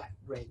the flat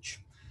ridge.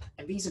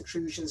 And these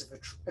intrusions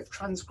have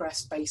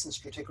transgressed basin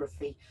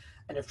stratigraphy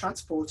and have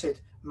transported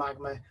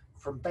magma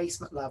from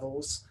basement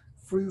levels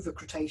through the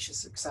Cretaceous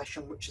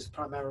succession, which is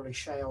primarily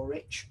shale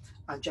rich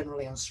and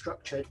generally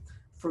unstructured,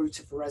 through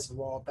to the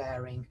reservoir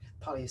bearing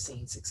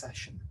Paleocene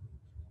succession.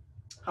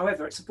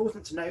 However, it's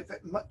important to note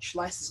that much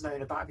less is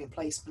known about the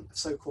emplacement of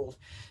so-called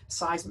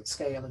seismic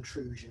scale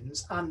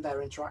intrusions and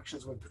their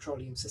interactions with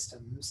petroleum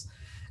systems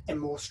in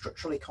more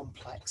structurally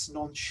complex,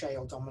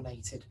 non-shale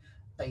dominated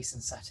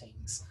basin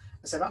settings.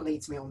 And so that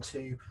leads me on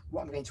to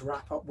what I'm going to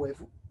wrap up with,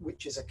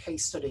 which is a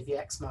case study of the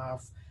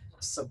Exmouth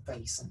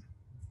sub-basin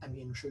and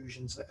the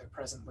intrusions that are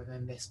present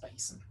within this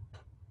basin.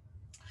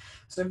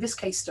 So in this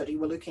case study,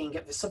 we're looking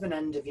at the southern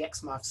end of the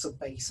Exmouth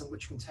sub-basin,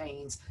 which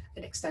contains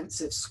an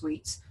extensive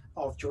suite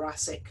of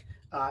Jurassic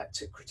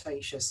to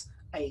Cretaceous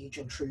age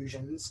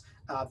intrusions,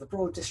 the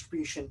broad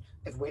distribution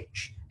of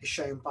which is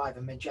shown by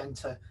the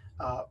magenta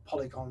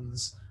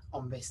polygons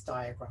on this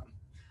diagram.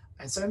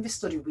 And so in this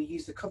study, we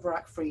used the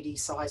Coverack 3D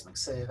seismic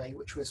survey,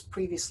 which was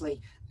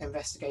previously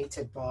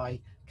investigated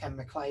by Ken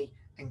McClay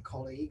and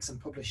colleagues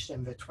and published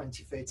in the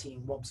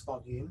 2013 WOBS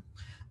volume.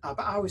 But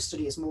our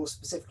study is more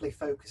specifically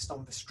focused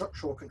on the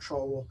structural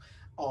control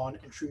on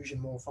intrusion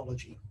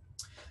morphology.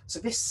 So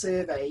this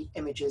survey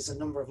images a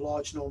number of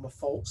large normal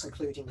faults,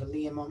 including the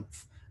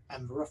Learmonth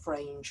and the Rough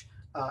Range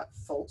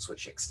faults,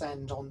 which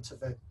extend onto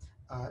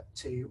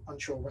to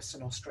onshore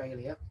Western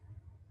Australia.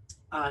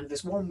 And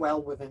there's one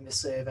well within the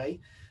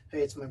survey,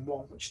 Herdsman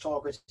 1, which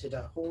targeted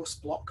a horse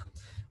block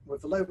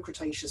with the Lower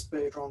Cretaceous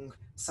Birdrong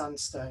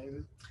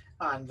sandstone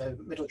and the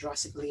Middle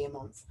Jurassic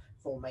Learmonth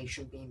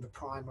formation being the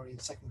primary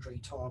and secondary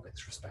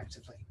targets,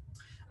 respectively.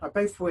 Now,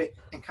 both were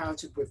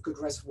encountered with good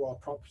reservoir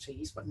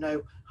properties, but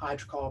no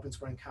hydrocarbons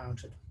were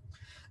encountered.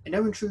 And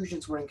no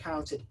intrusions were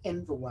encountered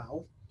in the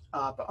well,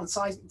 but on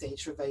seismic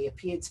data, they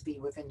appeared to be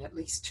within at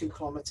least 2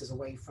 kilometers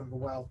away from the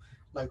well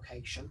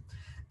location.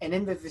 And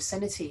in the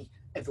vicinity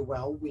of the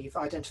well, we've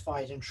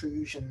identified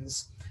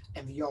intrusions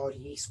in the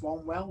Yardie East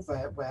 1 well,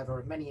 where there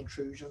are many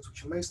intrusions,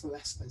 which are mostly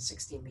less than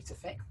 16 meter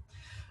thick.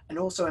 And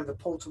also in the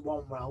Poulter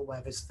 1 well,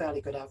 where there's fairly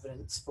good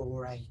evidence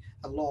for a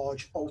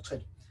large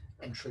altered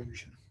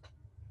intrusion.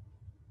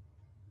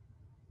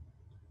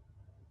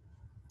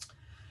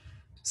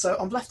 So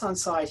on the left-hand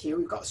side here,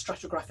 we've got a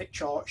stratigraphic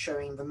chart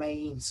showing the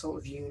main sort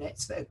of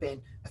units that have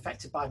been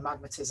affected by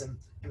magmatism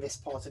in this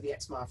part of the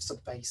Exmouth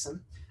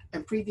sub-basin.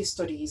 And previous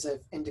studies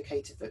have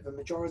indicated that the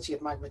majority of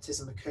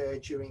magmatism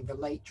occurred during the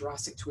late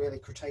Jurassic to early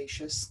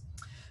Cretaceous.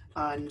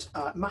 And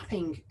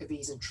mapping of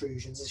these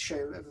intrusions has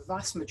shown that the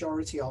vast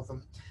majority of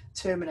them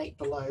terminate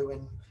below,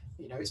 and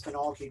it's been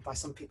argued by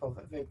some people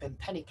that they've been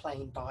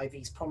penny-planed by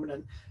these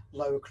prominent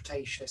Lower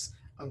Cretaceous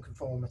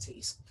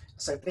unconformities.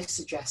 So this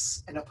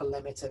suggests an upper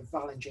limit of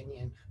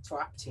Valanginian to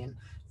Aptian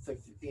for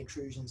the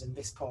intrusions in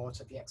this part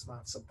of the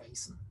Exmouth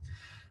sub-basin.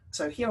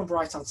 So here on the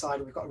right-hand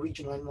side, we've got a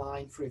regional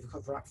inline through the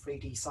Coverack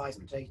 3D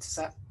seismic data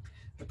set.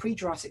 The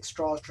pre-Jurassic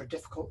strata are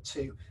difficult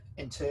to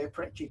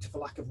interpret due to the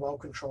lack of well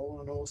control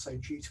and also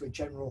due to a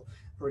general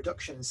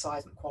reduction in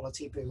seismic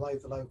quality below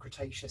the Lower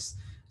Cretaceous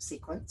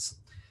sequence.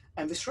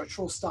 And the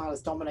structural style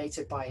is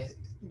dominated by a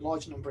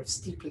large number of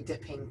steeply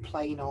dipping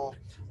planar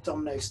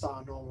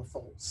domino-style normal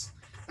faults.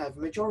 The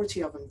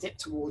majority of them dip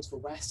towards the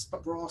west,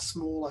 but there are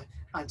smaller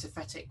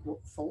antithetic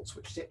faults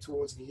which dip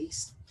towards the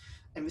east.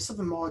 And the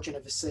southern margin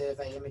of the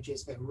survey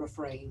images the rough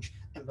range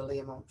and the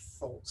Learmonth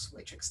faults,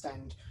 which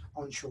extend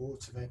onshore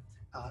to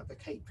the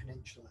Cape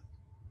Peninsula.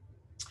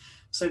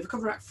 So the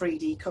Cover Act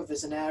 3D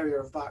covers an area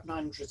of about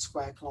 900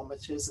 square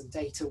kilometres, and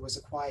data was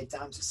acquired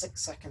down to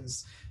 6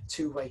 seconds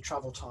two-way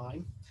travel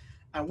time.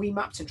 And we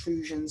mapped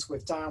intrusions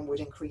with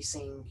downward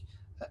increases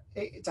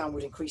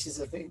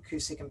of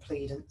acoustic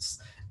impedance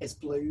as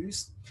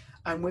blues.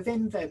 And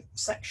within the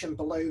section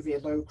below the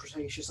low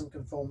Cretaceous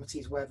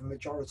unconformities where the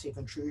majority of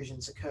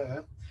intrusions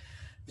occur,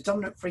 the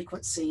dominant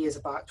frequency is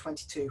about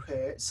 22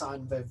 Hertz,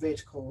 and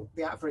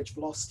the average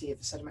velocity of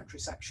the sedimentary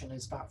section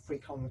is about 3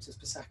 kilometers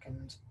per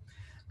second.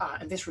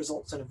 And this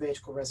results in a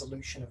vertical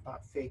resolution of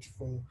about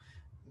 34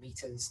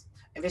 meters.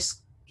 And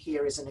this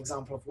here is an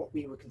example of what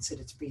we would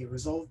consider to be a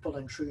resolvable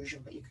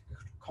intrusion that you could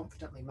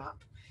confidently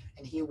map.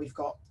 And here we've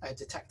got a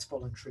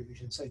detectable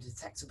intrusion. So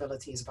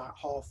detectability is about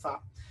half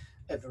that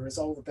of the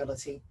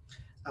resolvability.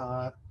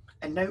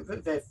 And note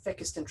that the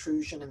thickest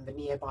intrusion in the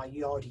nearby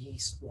Yardie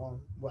East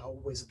well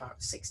was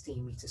about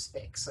 16 meters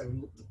thick,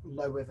 so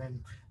lower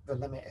than the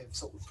limit of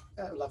sort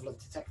of level of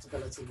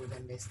detectability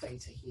within this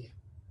data here.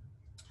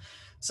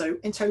 So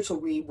in total,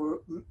 we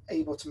were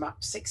able to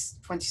map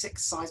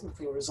 26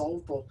 seismically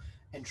resolvable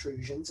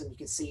intrusions, and you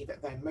can see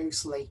that they're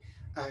mostly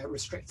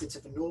restricted to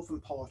the northern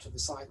part of the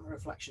seismic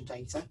reflection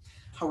data.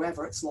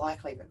 However, it's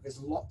likely that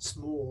there's lots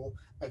more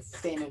of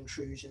thin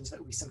intrusions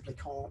that we simply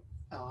can't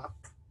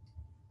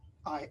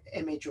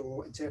image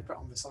or interpret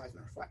on the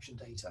seismic reflection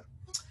data.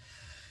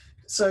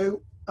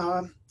 So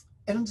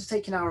in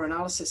undertaking our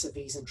analysis of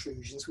these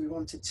intrusions, we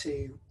wanted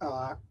to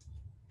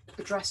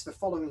address the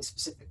following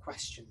specific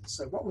questions.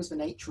 So what was the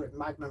nature of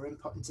magma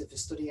input into the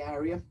study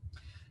area?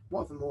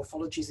 What are the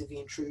morphologies of the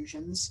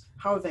intrusions?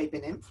 How have they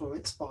been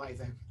influenced by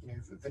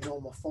the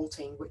normal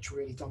faulting, which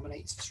really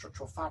dominates the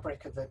structural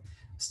fabric of the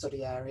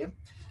study area?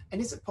 And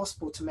is it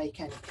possible to make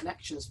any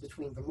connections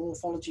between the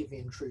morphology of the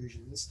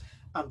intrusions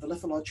and the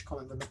lithological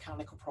and the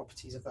mechanical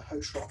properties of the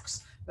host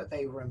rocks that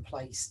they were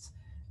emplaced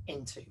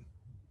into?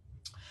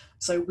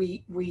 So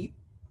we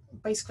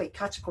basically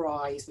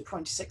categorized the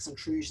 26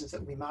 intrusions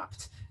that we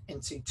mapped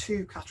into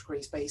 2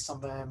 categories based on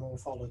their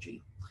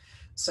morphology.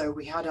 So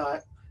we had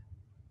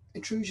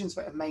intrusions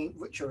that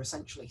which are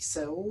essentially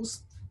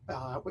sills,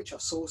 which are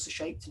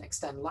saucer-shaped and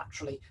extend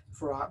laterally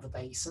throughout the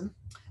basin,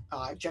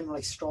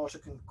 generally strata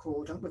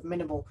concordant with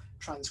minimal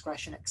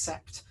transgression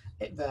except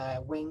at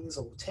their wings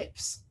or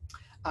tips.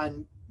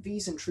 And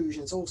these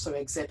intrusions also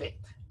exhibit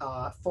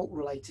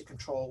fault-related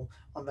control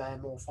on their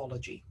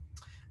morphology.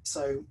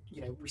 So,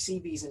 we see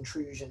these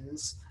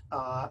intrusions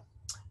that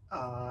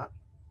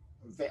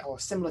are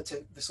similar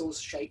to the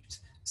saucer-shaped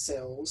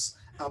sills,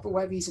 but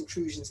where these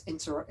intrusions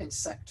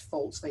intersect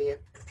faults, they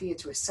appear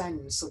to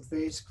ascend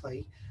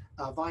subvertically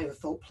via the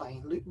fault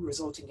plane,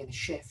 resulting in a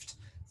shift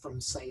from,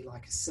 say,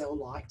 like a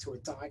sill-like to a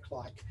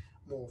dike-like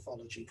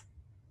morphology.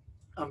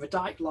 And the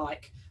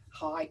dike-like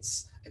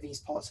heights of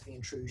these parts of the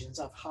intrusions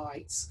have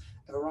heights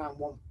of around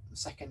 1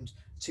 second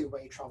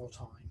two-way travel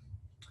time.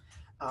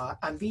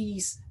 And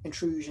these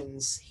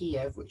intrusions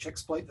here, which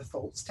exploit the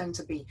faults, tend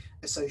to be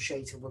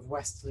associated with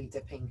westerly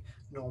dipping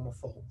normal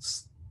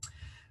faults.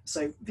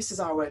 So this is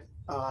our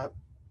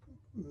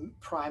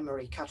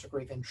primary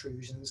category of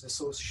intrusions, the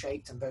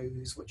saucer-shaped and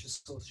those which are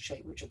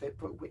saucer-shaped,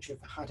 which have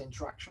had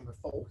interaction with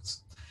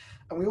faults.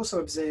 And we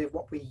also observe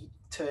what we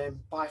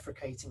term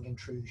bifurcating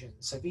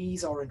intrusions. So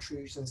these are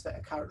intrusions that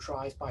are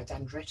characterized by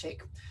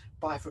dendritic,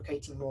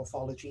 bifurcating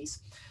morphologies.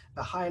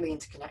 They're highly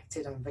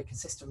interconnected and they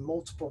consist of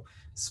multiple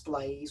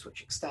splays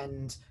which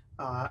extend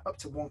up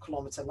to 1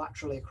 kilometer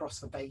laterally across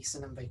the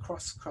basin, and they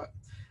cross-cut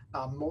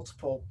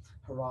multiple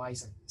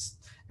horizons.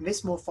 And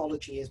this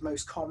morphology is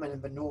most common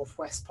in the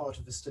northwest part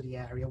of the study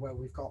area, where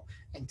we've got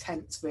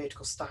intense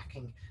vertical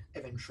stacking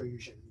of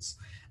intrusions.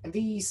 And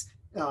these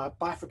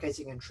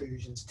bifurcating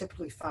intrusions are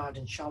typically found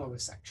in shallower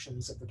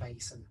sections of the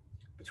basin,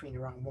 between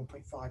around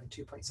 1.5 and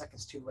 2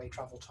 seconds two-way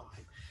travel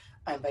time.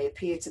 And they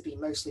appear to be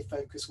mostly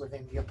focused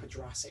within the upper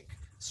Jurassic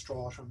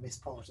strata in this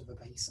part of the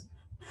basin.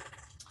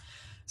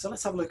 So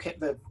let's have a look at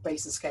the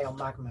basin scale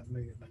magma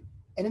movement.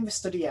 And in the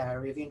study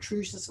area, the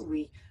intrusions that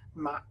we've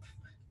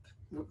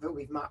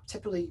mapped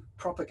typically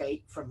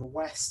propagate from the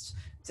west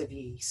to the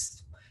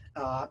east.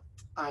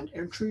 And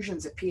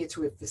intrusions appear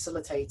to have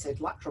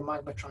facilitated lateral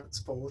magma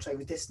transport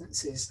over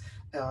distances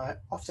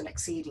often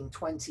exceeding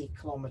 20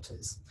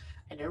 kilometers.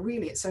 And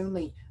really, it's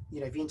only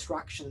the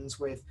interactions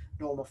with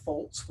normal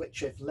faults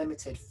which have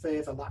limited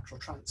further lateral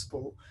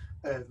transport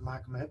of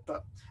magma,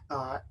 but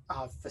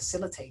have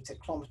facilitated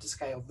kilometer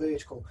scale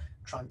vertical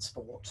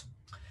transport.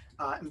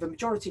 And the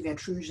majority of the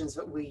intrusions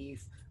that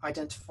we've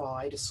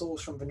identified are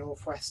sourced from the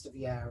northwest of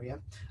the area,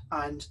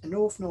 and a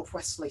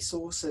north-northwesterly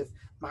source of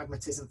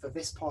magmatism for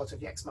this part of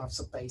the Exmouth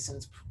sub-basin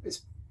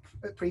has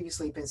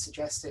previously been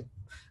suggested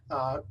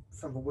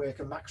from the work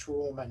of Max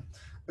Rohrmann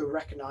who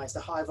recognised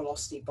a high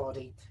velocity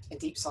body in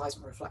deep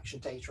seismic reflection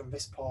data from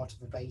this part of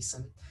the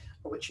basin,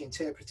 which he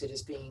interpreted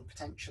as being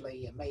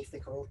potentially a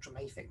mafic or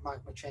ultramafic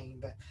magma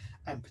chamber,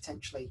 and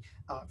potentially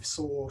the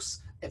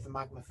source of the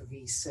magma for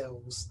these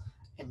sills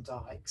in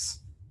dykes.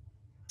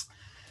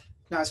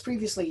 Now, as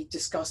previously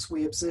discussed,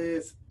 we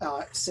observe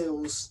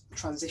sills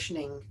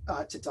transitioning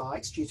to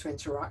dykes due to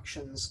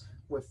interactions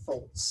with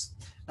faults.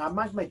 Now,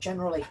 magma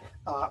generally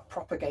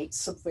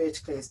propagates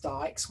subvertically as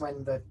dykes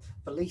when the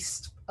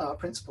least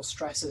principal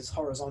stress is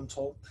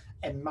horizontal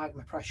and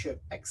magma pressure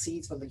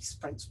exceeds the least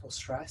principal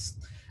stress.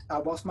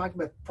 Whilst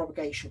magma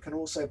propagation can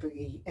also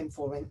be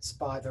influenced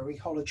by the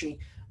rheology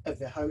of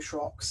the host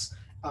rocks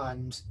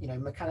and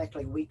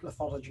mechanically weak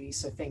lithology,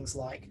 so things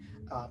like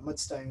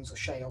mudstones or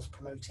shales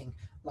promoting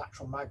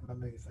lateral magma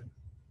movement.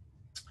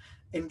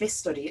 In this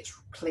study, it's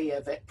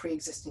clear that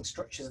pre-existing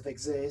structures have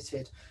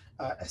exerted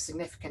a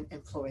significant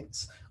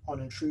influence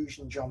on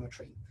intrusion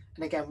geometry.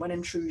 And again, when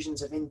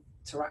intrusions have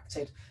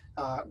interacted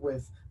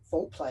with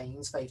fault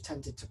planes, they've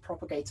tended to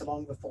propagate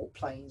along the fault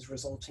planes,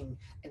 resulting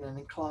in an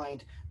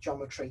inclined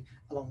geometry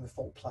along the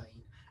fault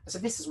plane. And so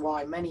this is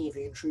why many of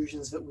the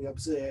intrusions that we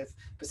observe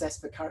possess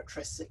the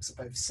characteristics of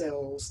both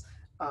sills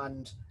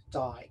and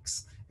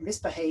dykes. And this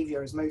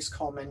behaviour is most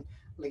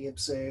commonly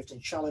observed in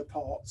shallow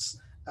parts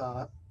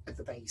of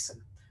the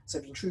basin. So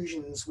the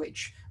intrusions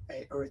which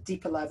are at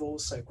deeper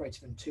levels, so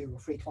greater than 2 or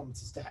 3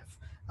 kilometres depth,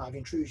 the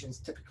intrusions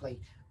typically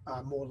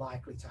are more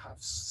likely to have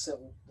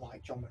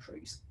sill-like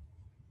geometries.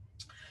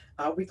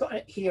 We've got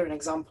here an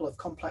example of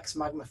complex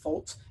magma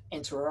fault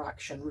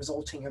interaction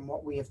resulting in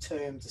what we have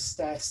termed a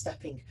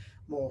stair-stepping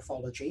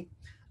morphology.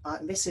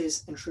 And this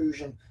is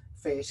intrusion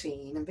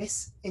 13, and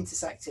this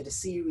intersected a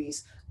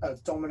series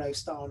of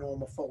domino-style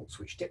normal faults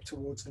which dip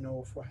towards the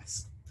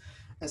northwest.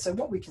 And so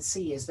what we can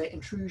see is that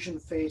intrusion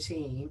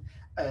 13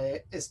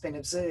 has been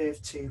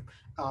observed to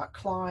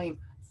climb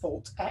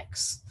fault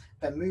X,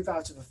 then move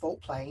out of the fault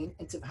plane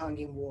into the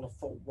hanging wall of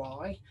fault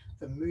Y,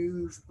 then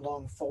move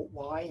along fault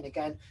Y, and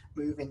again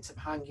move into the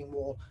hanging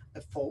wall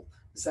of fault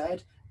Z,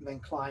 and then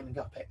climbing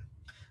up it.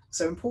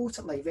 So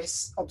importantly,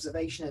 this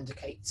observation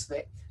indicates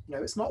that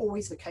it's not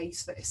always the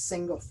case that a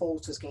single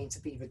fault is going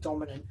to be the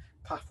dominant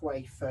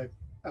pathway for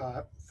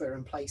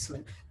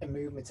emplacement and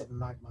movement of the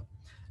magma.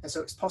 And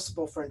so it's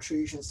possible for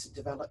intrusions to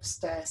develop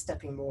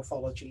stair-stepping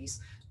morphologies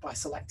by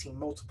selecting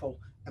multiple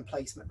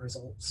emplacement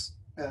routes.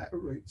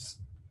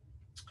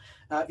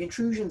 The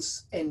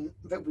intrusions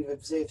that we've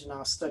observed in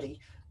our study,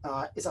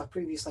 as I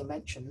previously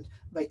mentioned,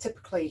 they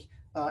typically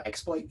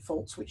exploit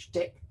faults which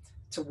dip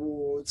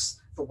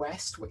towards the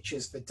west, which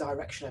is the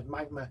direction of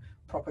magma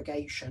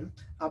propagation,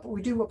 but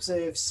we do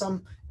observe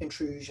some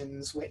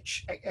intrusions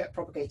which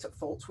propagate up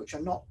faults which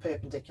are not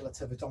perpendicular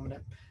to the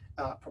dominant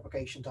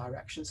propagation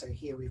direction. So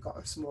here we've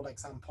got a small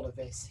example of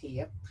this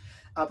here,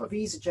 but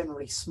these are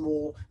generally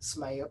small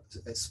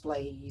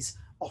splays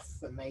off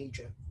the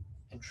major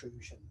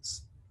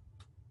intrusions.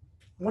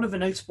 One of the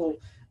notable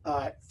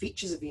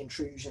features of the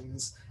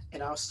intrusions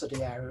in our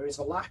study area is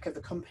the lack of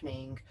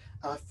accompanying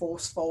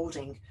force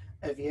folding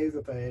of the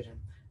overburden.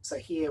 So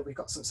here we've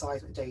got some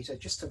seismic data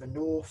just to the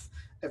north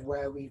of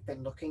where we've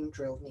been looking,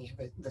 drilled near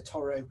the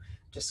Toro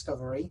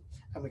discovery,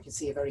 and we can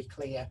see a very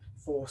clear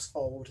force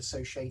fold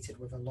associated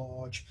with a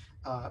large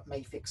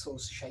mafic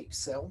saucer-shaped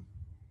sill.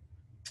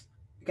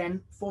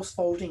 Again, force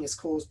folding is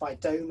caused by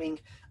doming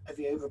of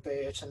the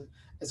overburden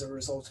as a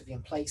result of the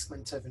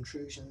emplacement of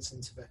intrusions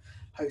into the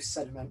host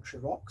sedimentary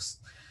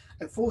rocks.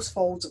 And force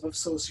folds above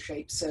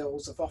saucer-shaped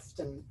sills have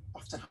often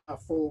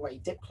have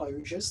four-way dip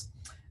closures,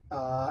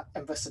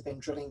 and thus have been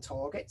drilling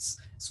targets,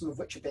 some of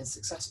which have been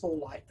successful,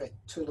 like the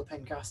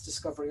Tulipin gas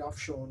discovery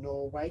offshore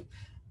Norway,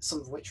 some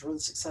of which are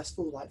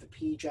unsuccessful, like the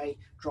PJ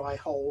dry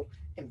hole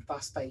in the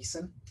Bass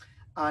Basin.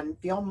 And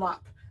the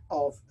onlap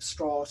of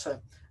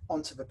strata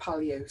onto the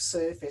paleo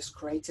surface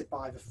created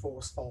by the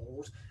force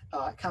fold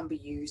can be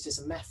used as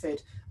a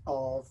method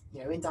of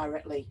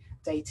indirectly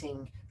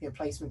dating the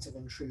emplacement of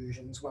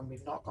intrusions when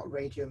we've not got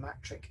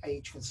radiometric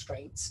age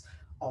constraints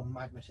on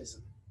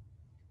magmatism.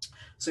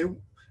 So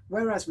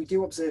whereas we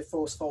do observe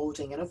force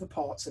folding in other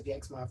parts of the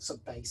Exmouth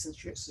sub-basin,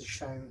 just as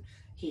shown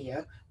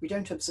here, we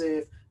don't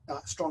observe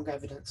strong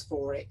evidence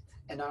for it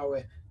in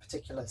our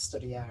particular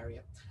study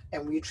area.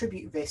 And we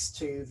attribute this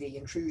to the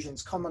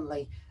intrusions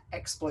commonly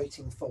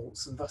exploiting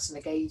faults and thus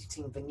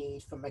negating the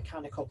need for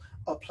mechanical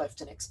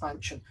uplift and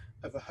expansion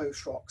of the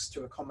host rocks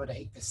to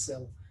accommodate the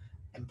sill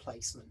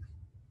emplacement.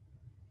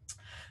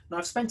 Now,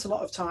 I've spent a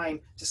lot of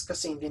time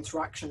discussing the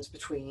interactions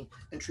between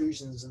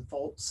intrusions and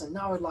faults, and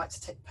now I'd like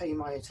to pay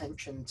my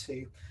attention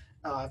to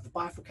the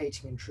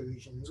bifurcating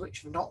intrusions,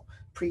 which have not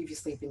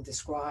previously been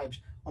described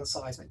on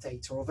seismic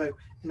data, although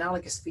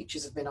analogous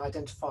features have been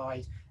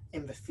identified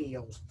in the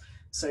field.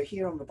 So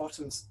here on the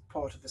bottom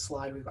part of the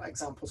slide, we've got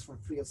examples from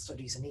field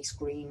studies in East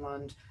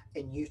Greenland,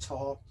 in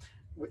Utah,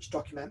 which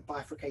document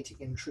bifurcating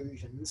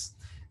intrusions.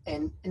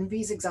 And in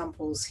these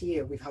examples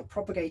here, we've had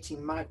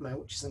propagating magma,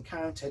 which is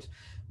encountered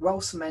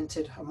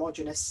well-cemented,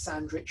 homogeneous,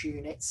 sand-rich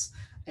units,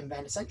 and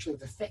then essentially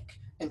the thick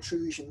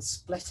intrusions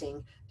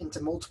splitting into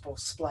multiple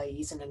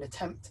splays in an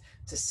attempt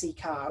to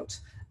seek out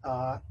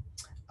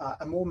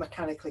a more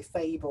mechanically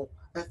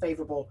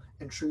favourable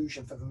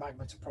intrusion for the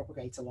magma to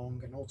propagate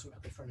along and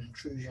ultimately for an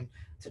intrusion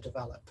to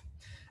develop.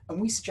 And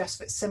we suggest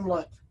that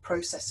similar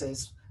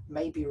processes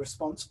may be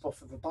responsible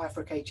for the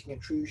bifurcating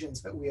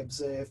intrusions that we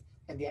observe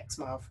in the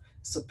Exmouth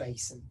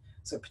sub-basin,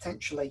 so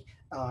potentially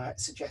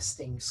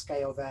suggesting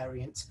scale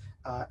variant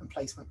and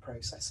placement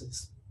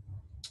processes.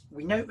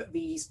 We note that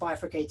these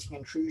bifurcating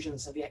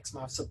intrusions of the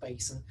Exmouth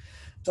sub-basin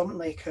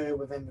dominantly occur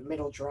within the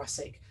Middle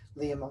Jurassic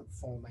Learmonth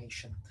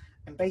Formation.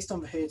 And based on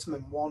the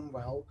Herdsman 1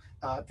 well,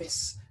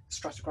 this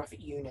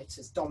stratigraphic unit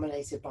is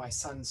dominated by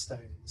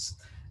sandstones.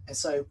 And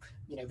so,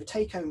 you know, the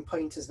take-home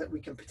point is that we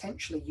can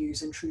potentially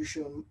use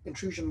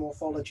intrusion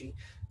morphology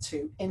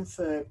to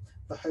infer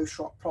the host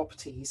rock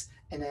properties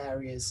in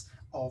areas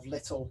of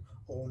little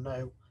or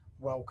no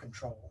well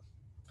control.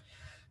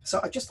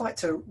 So I'd just like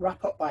to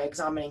wrap up by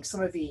examining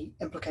some of the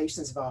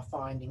implications of our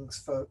findings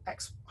for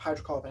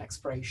hydrocarbon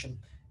exploration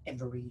in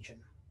the region.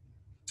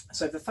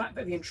 So the fact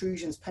that the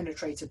intrusions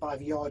penetrated by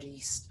the Yard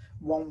East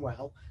 1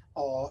 well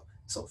are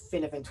sort of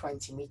thinner than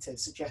 20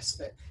 meters suggests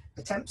that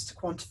attempts to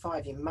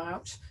quantify the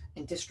amount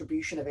and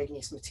distribution of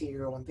igneous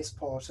material in this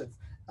part of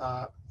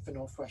the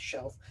Northwest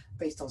Shelf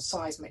based on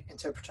seismic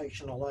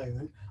interpretation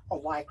alone are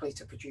likely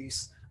to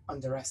produce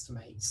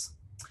underestimates.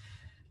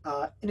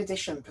 In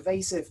addition,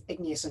 pervasive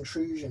igneous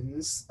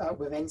intrusions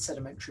within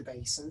sedimentary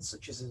basins,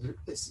 such as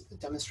is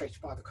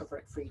demonstrated by the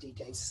Coverick 3D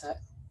dataset,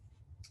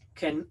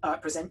 can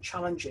present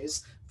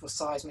challenges for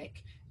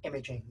seismic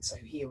imaging. So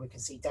here we can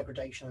see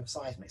degradation of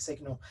seismic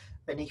signal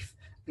beneath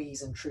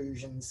these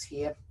intrusions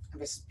here.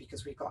 And this is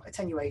because we've got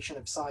attenuation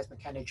of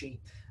seismic energy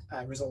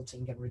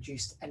resulting in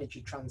reduced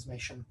energy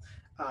transmission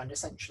and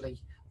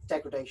essentially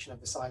degradation of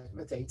the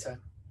seismic data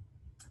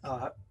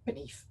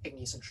beneath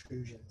igneous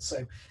intrusions.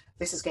 So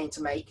this is going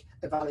to make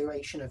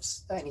evaluation of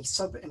any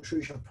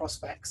sub-intrusion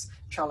prospects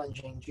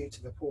challenging due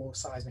to the poor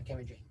seismic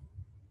imaging.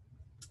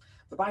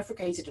 The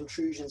bifurcated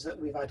intrusions that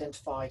we've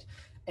identified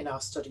in our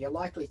study are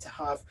likely to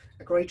have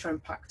a greater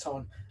impact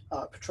on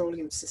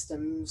petroleum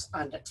systems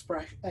and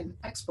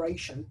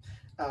exploration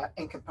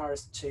in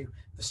comparison to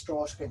the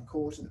strata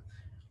concordant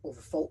or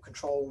the fault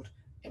controlled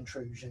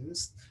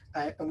intrusions.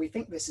 And we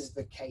think this is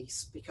the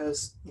case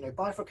because, you know,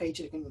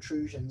 bifurcated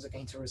intrusions are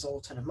going to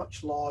result in a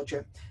much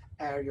larger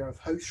area of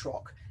host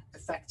rock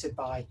affected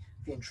by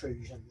the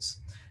intrusions.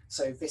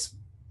 So this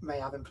may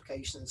have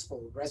implications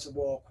for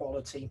reservoir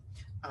quality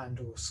and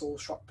or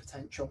source rock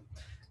potential.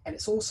 And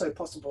it's also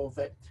possible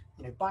that,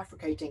 you know,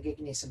 bifurcating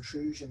igneous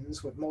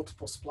intrusions with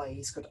multiple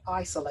splays could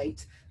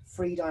isolate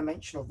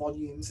three-dimensional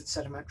volumes of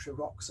sedimentary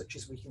rock, such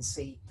as we can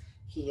see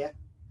here.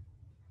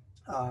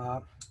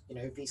 You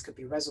know, these could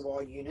be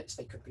reservoir units,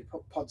 they could be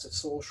pods of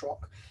source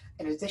rock,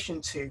 in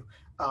addition to,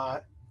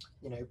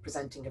 you know,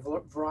 presenting a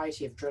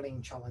variety of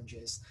drilling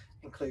challenges,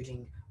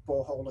 including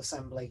borehole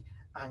assembly,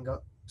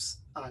 hang-ups,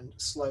 and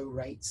slow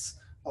rates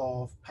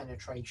of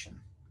penetration.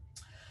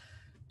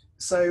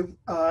 So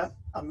I've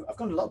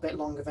gone a little bit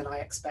longer than I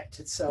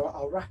expected, so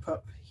I'll wrap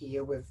up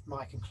here with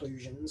my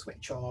conclusions,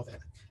 which are that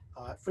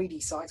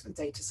 3D seismic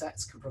data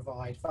sets can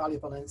provide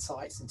valuable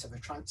insights into the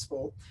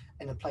transport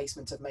and the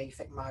placement of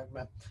mafic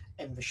magma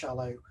in the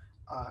shallow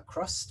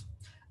crust.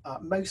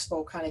 Most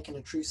volcanic and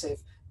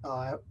intrusive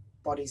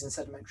bodies in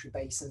sedimentary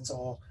basins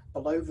are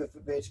below the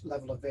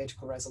level of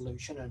vertical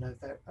resolution and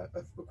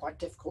are quite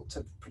difficult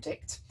to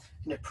predict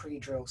in a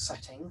pre-drill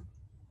setting.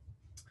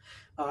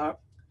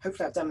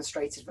 Hopefully I've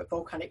demonstrated that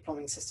volcanic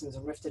plumbing systems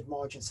and rifted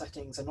margin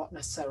settings are not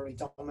necessarily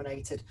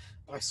dominated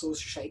by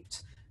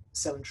saucer-shaped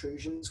sill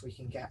intrusions. We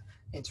can get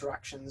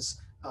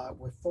interactions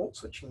with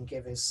faults, which can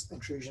give us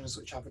intrusions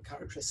which have the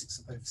characteristics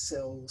of both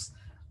sills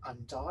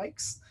and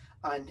dykes.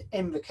 And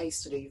in the case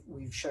study,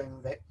 we've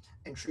shown that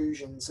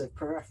intrusions are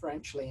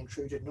preferentially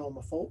intruded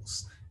normal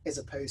faults as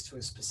opposed to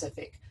a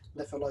specific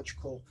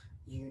lithological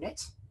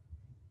unit.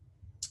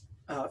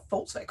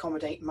 Faults that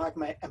accommodate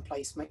magma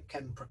emplacement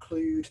can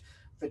preclude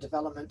the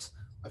development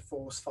of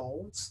force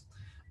folds.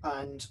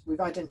 And we've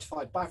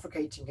identified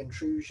bifurcating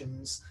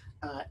intrusions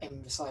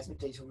in the seismic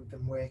data we've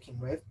been working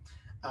with.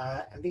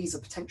 And these are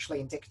potentially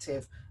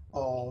indicative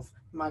of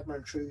magma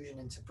intrusion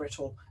into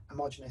brittle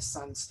homogeneous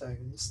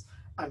sandstones.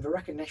 And the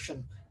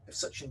recognition of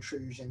such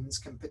intrusions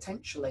can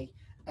potentially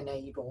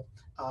enable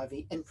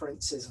the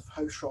inferences of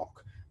host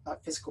rock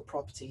physical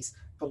properties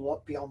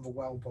beyond the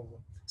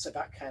wellbore. So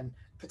that can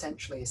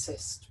potentially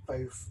assist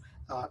both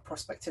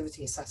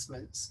prospectivity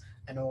assessments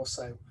and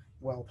also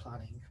well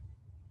planning.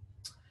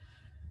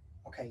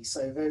 Okay,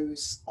 so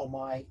those are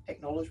my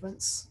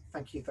acknowledgements.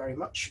 Thank you very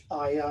much.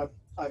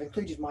 I've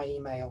included my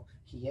email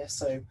here,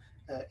 so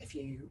if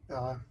you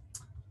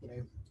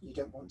you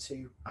don't want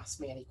to ask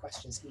me any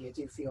questions here,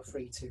 do feel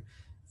free to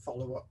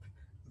follow up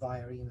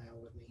via email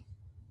with me.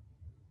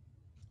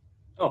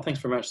 Oh, thanks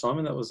very much,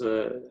 Simon. That was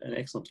an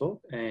excellent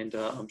talk, and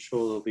I'm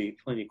sure there'll be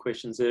plenty of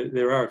questions.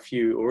 There are a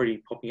few already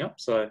popping up,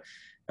 so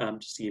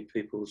just to give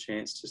people a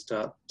chance to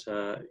start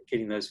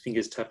getting those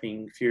fingers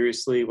tapping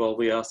furiously while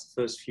we ask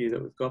the first few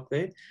that we've got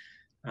there.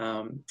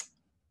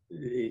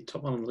 The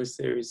top one on the list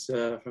there is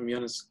from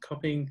Jonas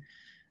Kopping.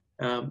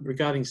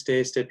 Regarding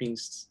stair-stepping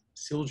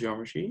sill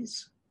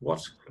geometries,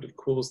 what could have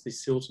caused the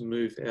sill to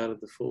move out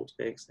of the fault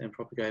X and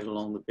propagate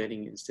along the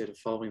bedding instead of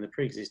following the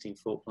pre-existing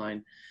fault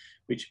plane,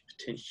 which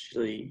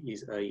potentially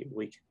is a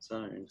weak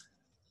zone?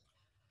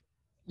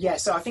 Yeah,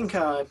 so I think,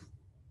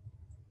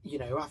 you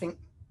know, I think,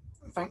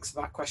 thanks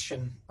for that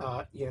question,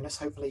 Jonas.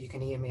 Hopefully you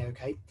can hear me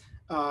okay.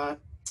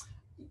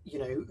 You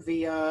know,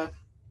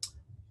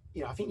 you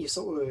know, I think you're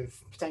sort of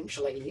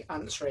potentially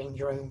answering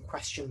your own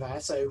question there.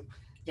 So,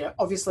 you know,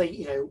 obviously,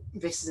 you know,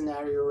 this is an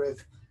area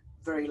of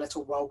very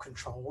little well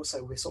control.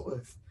 So we're sort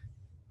of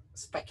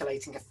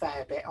speculating a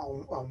fair bit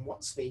on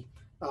what's the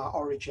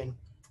origin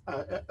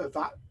of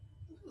that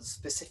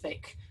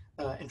specific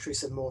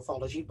intrusive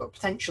morphology, but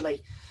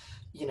potentially,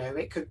 you know,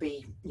 it could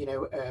be, you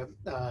know,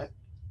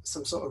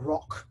 some sort of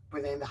rock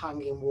within the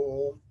hanging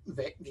wall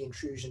that the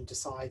intrusion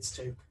decides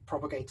to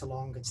propagate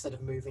along instead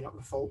of moving up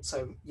the fault.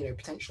 So, you know,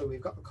 potentially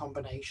we've got the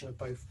combination of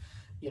both,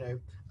 you know,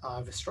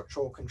 the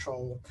structural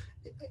control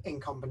in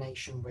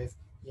combination with,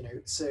 you know,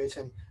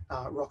 certain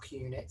rock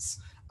units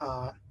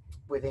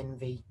within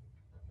the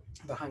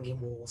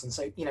hanging walls. And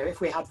so, you know, if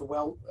we had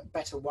the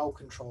better well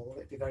control,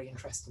 it'd be very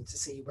interesting to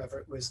see whether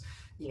it was,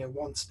 you know,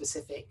 one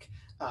specific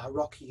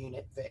rock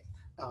unit that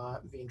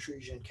the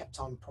intrusion kept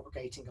on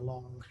propagating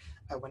along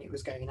when it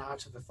was going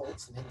out of the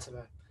faults and into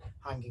the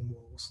hanging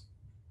walls.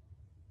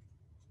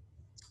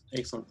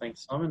 Excellent,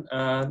 thanks, Simon.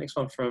 Next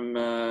one from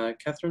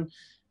Catherine.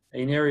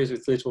 In areas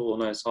with little or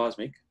no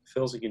seismic,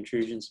 felsic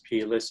intrusions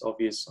appear less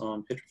obvious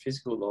on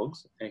petrophysical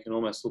logs and can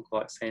almost look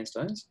like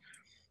sandstones.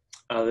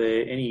 Are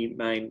there any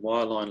main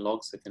wireline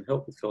logs that can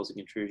help with felsic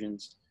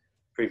intrusions?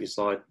 Previous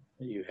slide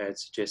you had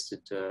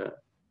suggested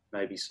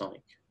maybe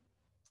sonic.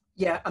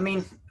 Yeah, I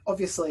mean,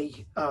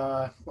 obviously,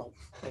 well,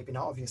 maybe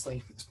not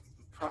obviously, it's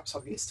perhaps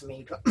obvious to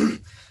me, but,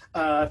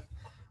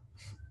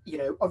 you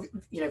know,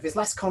 there's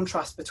less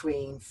contrast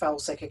between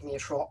felsic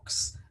igneous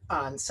rocks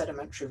and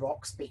sedimentary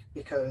rocks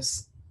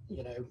because,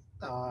 you know,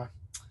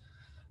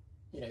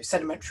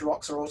 sedimentary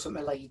rocks are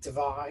ultimately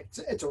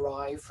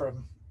derived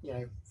from, you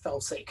know,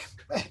 felsic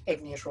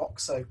igneous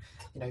rocks. So,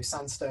 you know,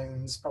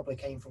 sandstones probably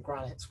came from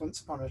granites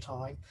once upon a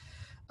time.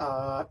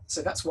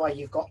 So that's why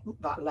you've got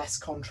that less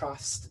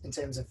contrast in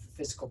terms of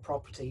physical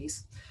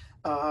properties.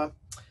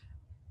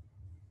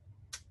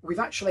 We've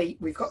got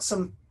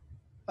some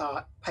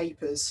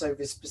papers, so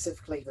there's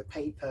specifically the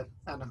paper,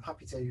 and I'm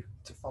happy to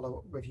follow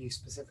up with you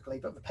specifically,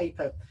 but the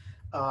paper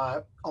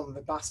on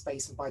the Bass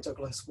Basin by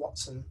Douglas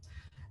Watson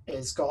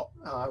has got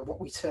what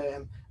we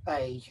term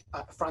a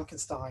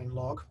Frankenstein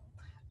log,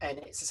 and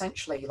it's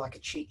essentially like a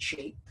cheat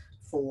sheet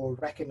for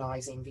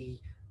recognizing the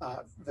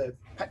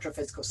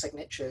petrophysical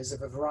signatures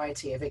of a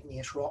variety of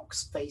igneous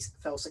rocks,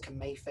 felsic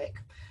and mafic,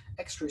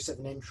 extrusive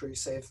and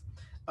intrusive,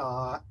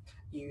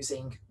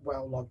 using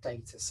well log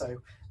data. So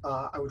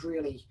I would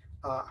really,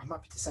 I'm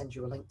happy to send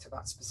you a link to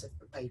that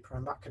specific paper,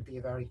 and that could be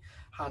a very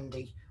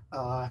handy, you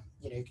know,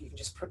 you can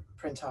just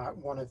print out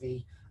one of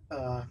the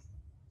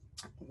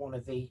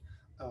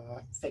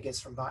figures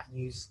from that and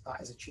use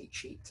that as a cheat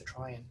sheet to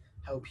try and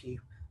help you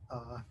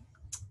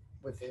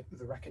with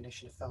the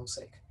recognition of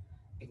felsic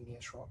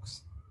igneous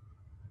rocks.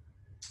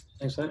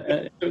 Thanks.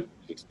 To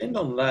extend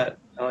on that,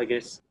 I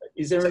guess,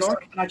 is there an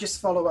sorry, can I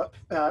just follow up?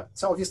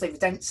 So obviously the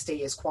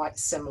density is quite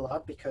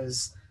similar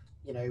because,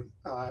 you know,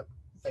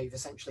 they've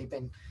essentially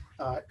been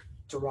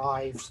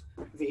derived.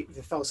 The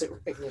felsic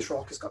igneous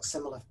rock has got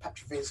similar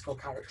petrophysical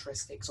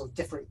characteristics or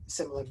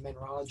similar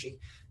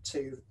mineralogy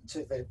to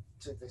the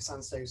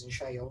sandstones and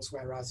shales,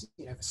 whereas,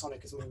 you know, the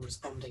sonic is more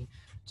responding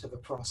to the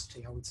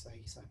porosity, I would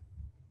say. So.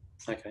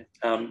 Okay.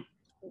 I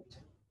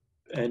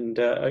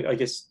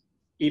guess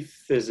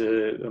if there's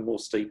a more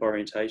steep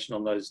orientation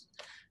on those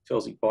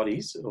felsic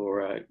bodies,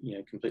 or you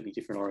know, completely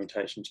different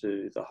orientation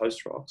to the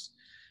host rocks,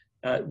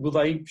 will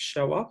they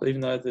show up even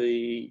though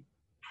the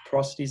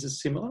porosities are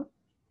similar?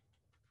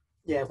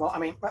 Yeah, well, I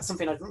mean, that's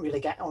something I didn't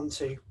really get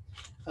onto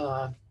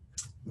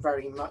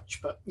very much,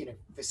 but, you know,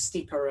 the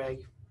steeper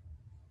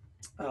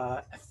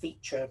a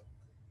feature,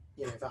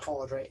 you know, the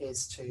harder it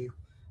is to, you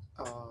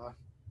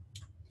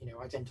know,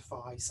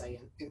 identify, say,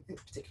 in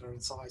particular in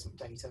seismic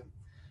data.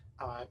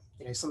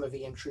 You know, some of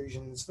the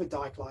intrusions, the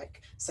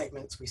dike-like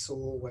segments we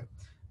saw were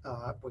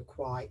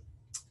quite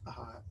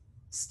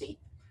steep.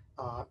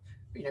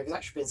 You know, there's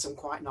actually been some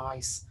quite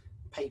nice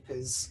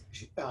papers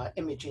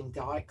imaging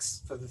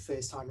dikes for the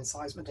first time in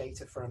seismic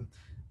data from,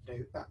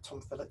 you know,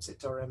 Tom Phillips at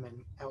Durham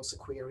and Elsa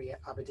Query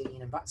at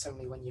Aberdeen, and that's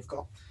only when you've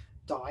got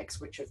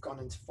dikes which have gone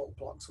into fault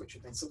blocks which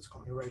have been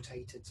subsequently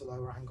rotated to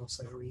lower angles,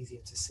 so they're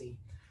easier to see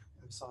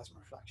in seismic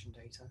reflection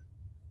data.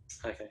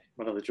 Okay,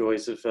 one of the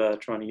joys of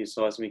trying to use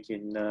seismic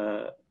in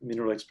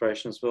mineral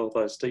exploration as well,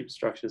 those steep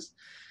structures.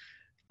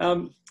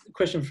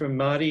 Question from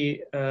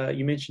Marty.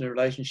 You mentioned a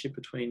relationship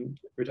between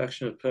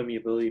reduction of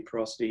permeability,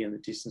 porosity, and the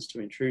distance to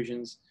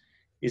intrusions.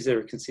 Is there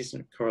a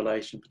consistent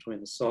correlation between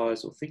the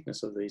size or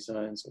thickness of these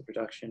zones of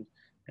reduction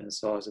and the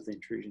size of the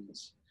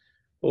intrusions?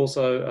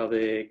 Also, are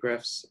there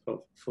graphs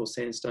for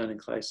sandstone and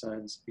clay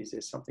stones? Is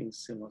there something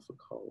similar for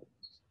coal?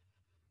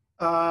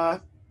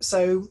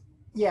 So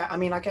yeah, I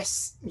mean, I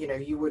guess, you know,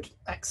 you would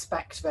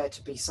expect there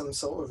to be some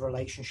sort of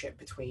relationship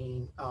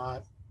between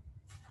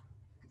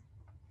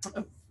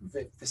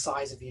the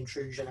size of the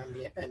intrusion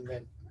and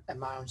the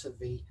amount of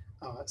the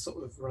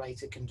sort of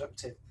related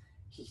conductive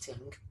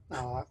heating.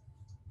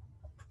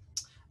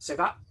 So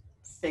that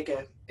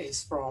figure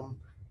is from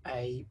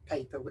a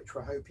paper which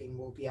we're hoping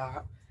will be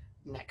out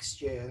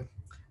next year.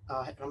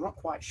 And I'm not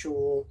quite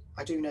sure.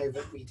 I do know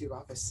that we do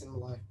have a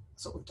similar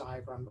sort of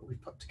diagram that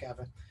we've put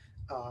together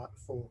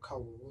for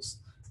coals.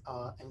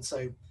 And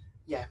so,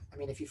 yeah, I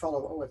mean, if you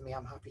follow up with me,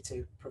 I'm happy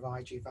to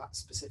provide you that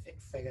specific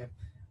figure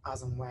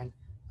as and when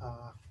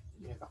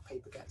you know, that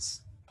paper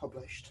gets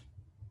published.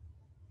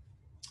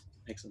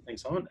 Excellent,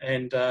 thanks, Simon.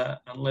 And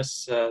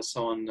unless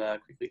someone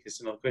quickly gets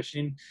another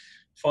question,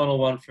 final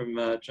one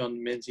from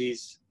John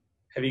Menzies.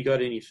 Have you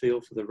got any feel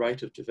for the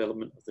rate of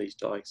development of these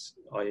dikes,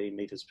 i.e.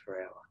 meters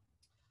per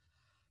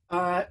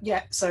hour?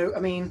 Yeah, so I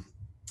mean,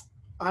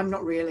 I'm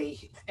not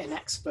really an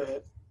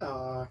expert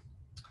on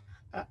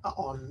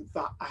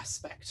that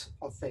aspect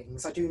of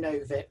things. I do know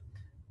that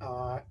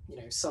you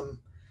know, some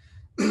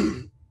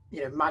you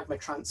know, magma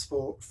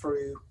transport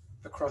through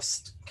the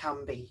crust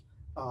can be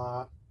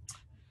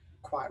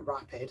quite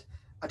rapid.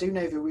 I do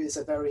know there is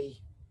a very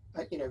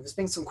you know, there's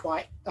been some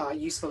quite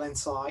useful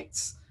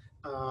insights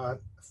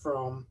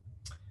from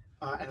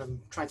and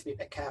I'm trying to be a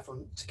bit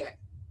careful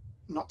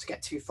not to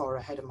get too far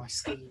ahead of my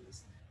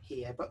skis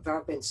here, but there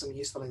have been some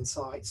useful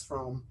insights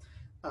from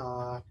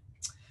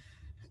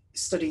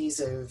studies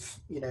of,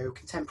 you know,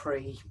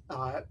 contemporary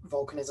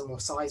volcanism or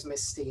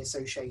seismicity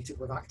associated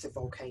with active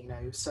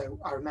volcanoes. So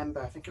I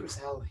remember, I think it was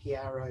El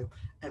Hierro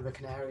and the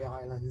Canary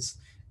Islands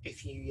a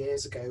few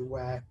years ago,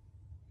 where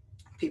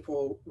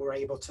people were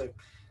able to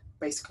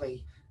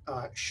basically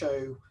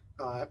show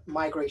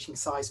migrating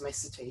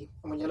seismicity.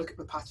 And when you look at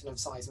the pattern of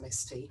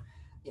seismicity,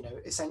 you know,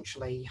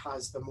 essentially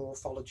has the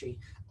morphology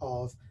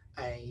of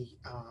a,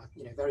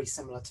 you know, very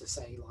similar to,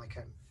 say, like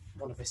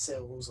one of the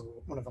sills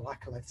or one of the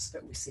laccoliths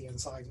that we see in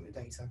seismic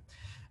data.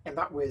 And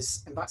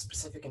that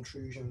specific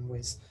intrusion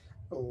was,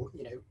 or,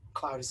 you know,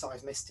 cloud of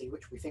seismicity,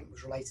 which we think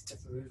was related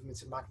to the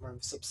movement of magma in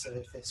the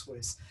subsurface,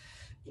 was,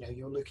 you know,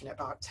 you're looking at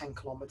about 10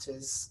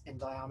 kilometers in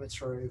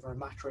diameter over a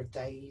matter of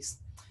days.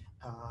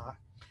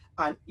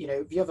 And, you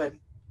know, the other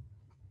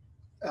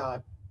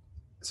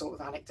sort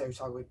of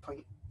anecdote I would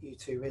point you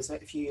to is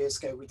that a few years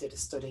ago we did a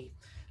study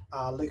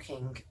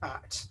looking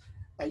at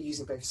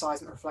using both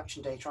seismic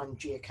reflection data and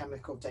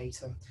geochemical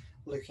data,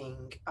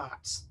 looking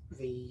at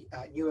the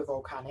newer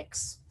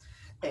volcanics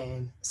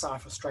in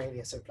South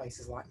Australia, so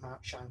places like Mount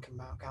Shank and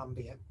Mount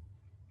Gambier.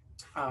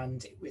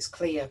 And it was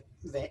clear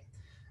that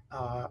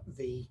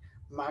the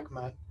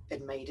magma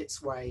had made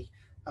its way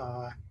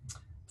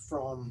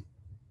from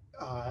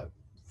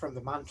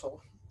the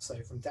mantle, so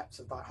from depths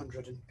of about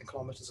 100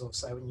 kilometers or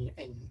so.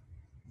 And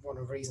one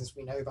of the reasons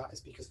we know that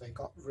is because they've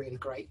got really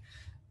great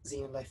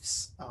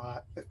xenoliths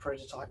with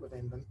prototype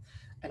within them.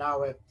 And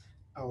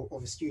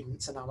the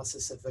students'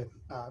 analysis of the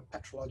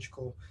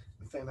petrological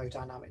and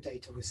thermodynamic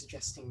data was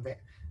suggesting that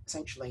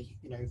essentially,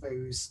 you know,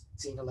 those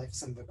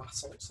xenoliths and the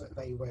basalts that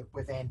they were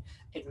within,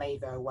 it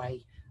made their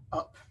way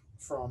up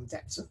from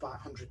depths of about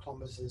 100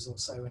 kilometers or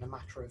so in a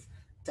matter of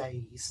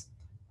days.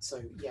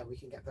 So yeah, we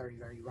can get very,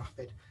 very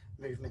rapid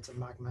movement of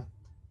magma,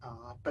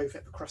 both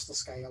at the crustal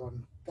scale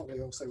and probably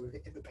also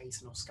at the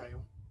basinal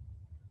scale.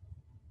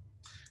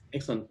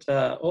 Excellent.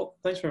 Well,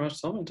 thanks very much,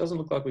 Simon. It doesn't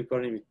look like we've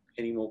got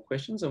any more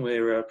questions, and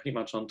we're pretty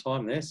much on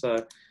time there,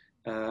 so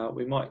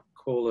we might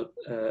call it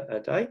a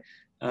day.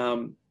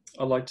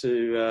 I'd like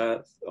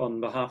to,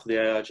 on behalf of the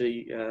ARG,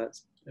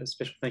 a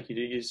special thank you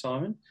to you,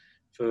 Simon,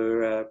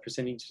 for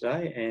presenting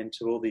today, and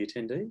to all the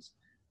attendees,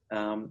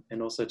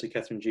 and also to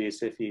Catherine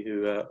Giuseppe,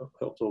 who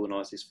helped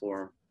organise this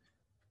forum.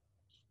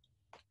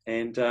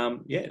 And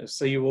yeah,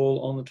 see you all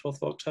on the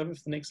 12th of October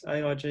for the next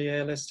AIG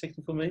ALS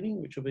technical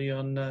meeting, which will be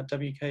on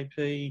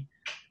WKP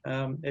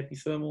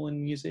epithermal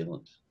in New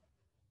Zealand.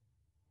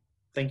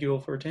 Thank you all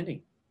for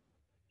attending.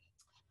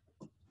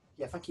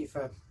 Yeah, thank you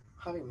for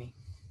having me.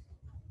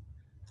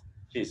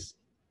 Cheers.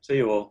 See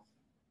you all.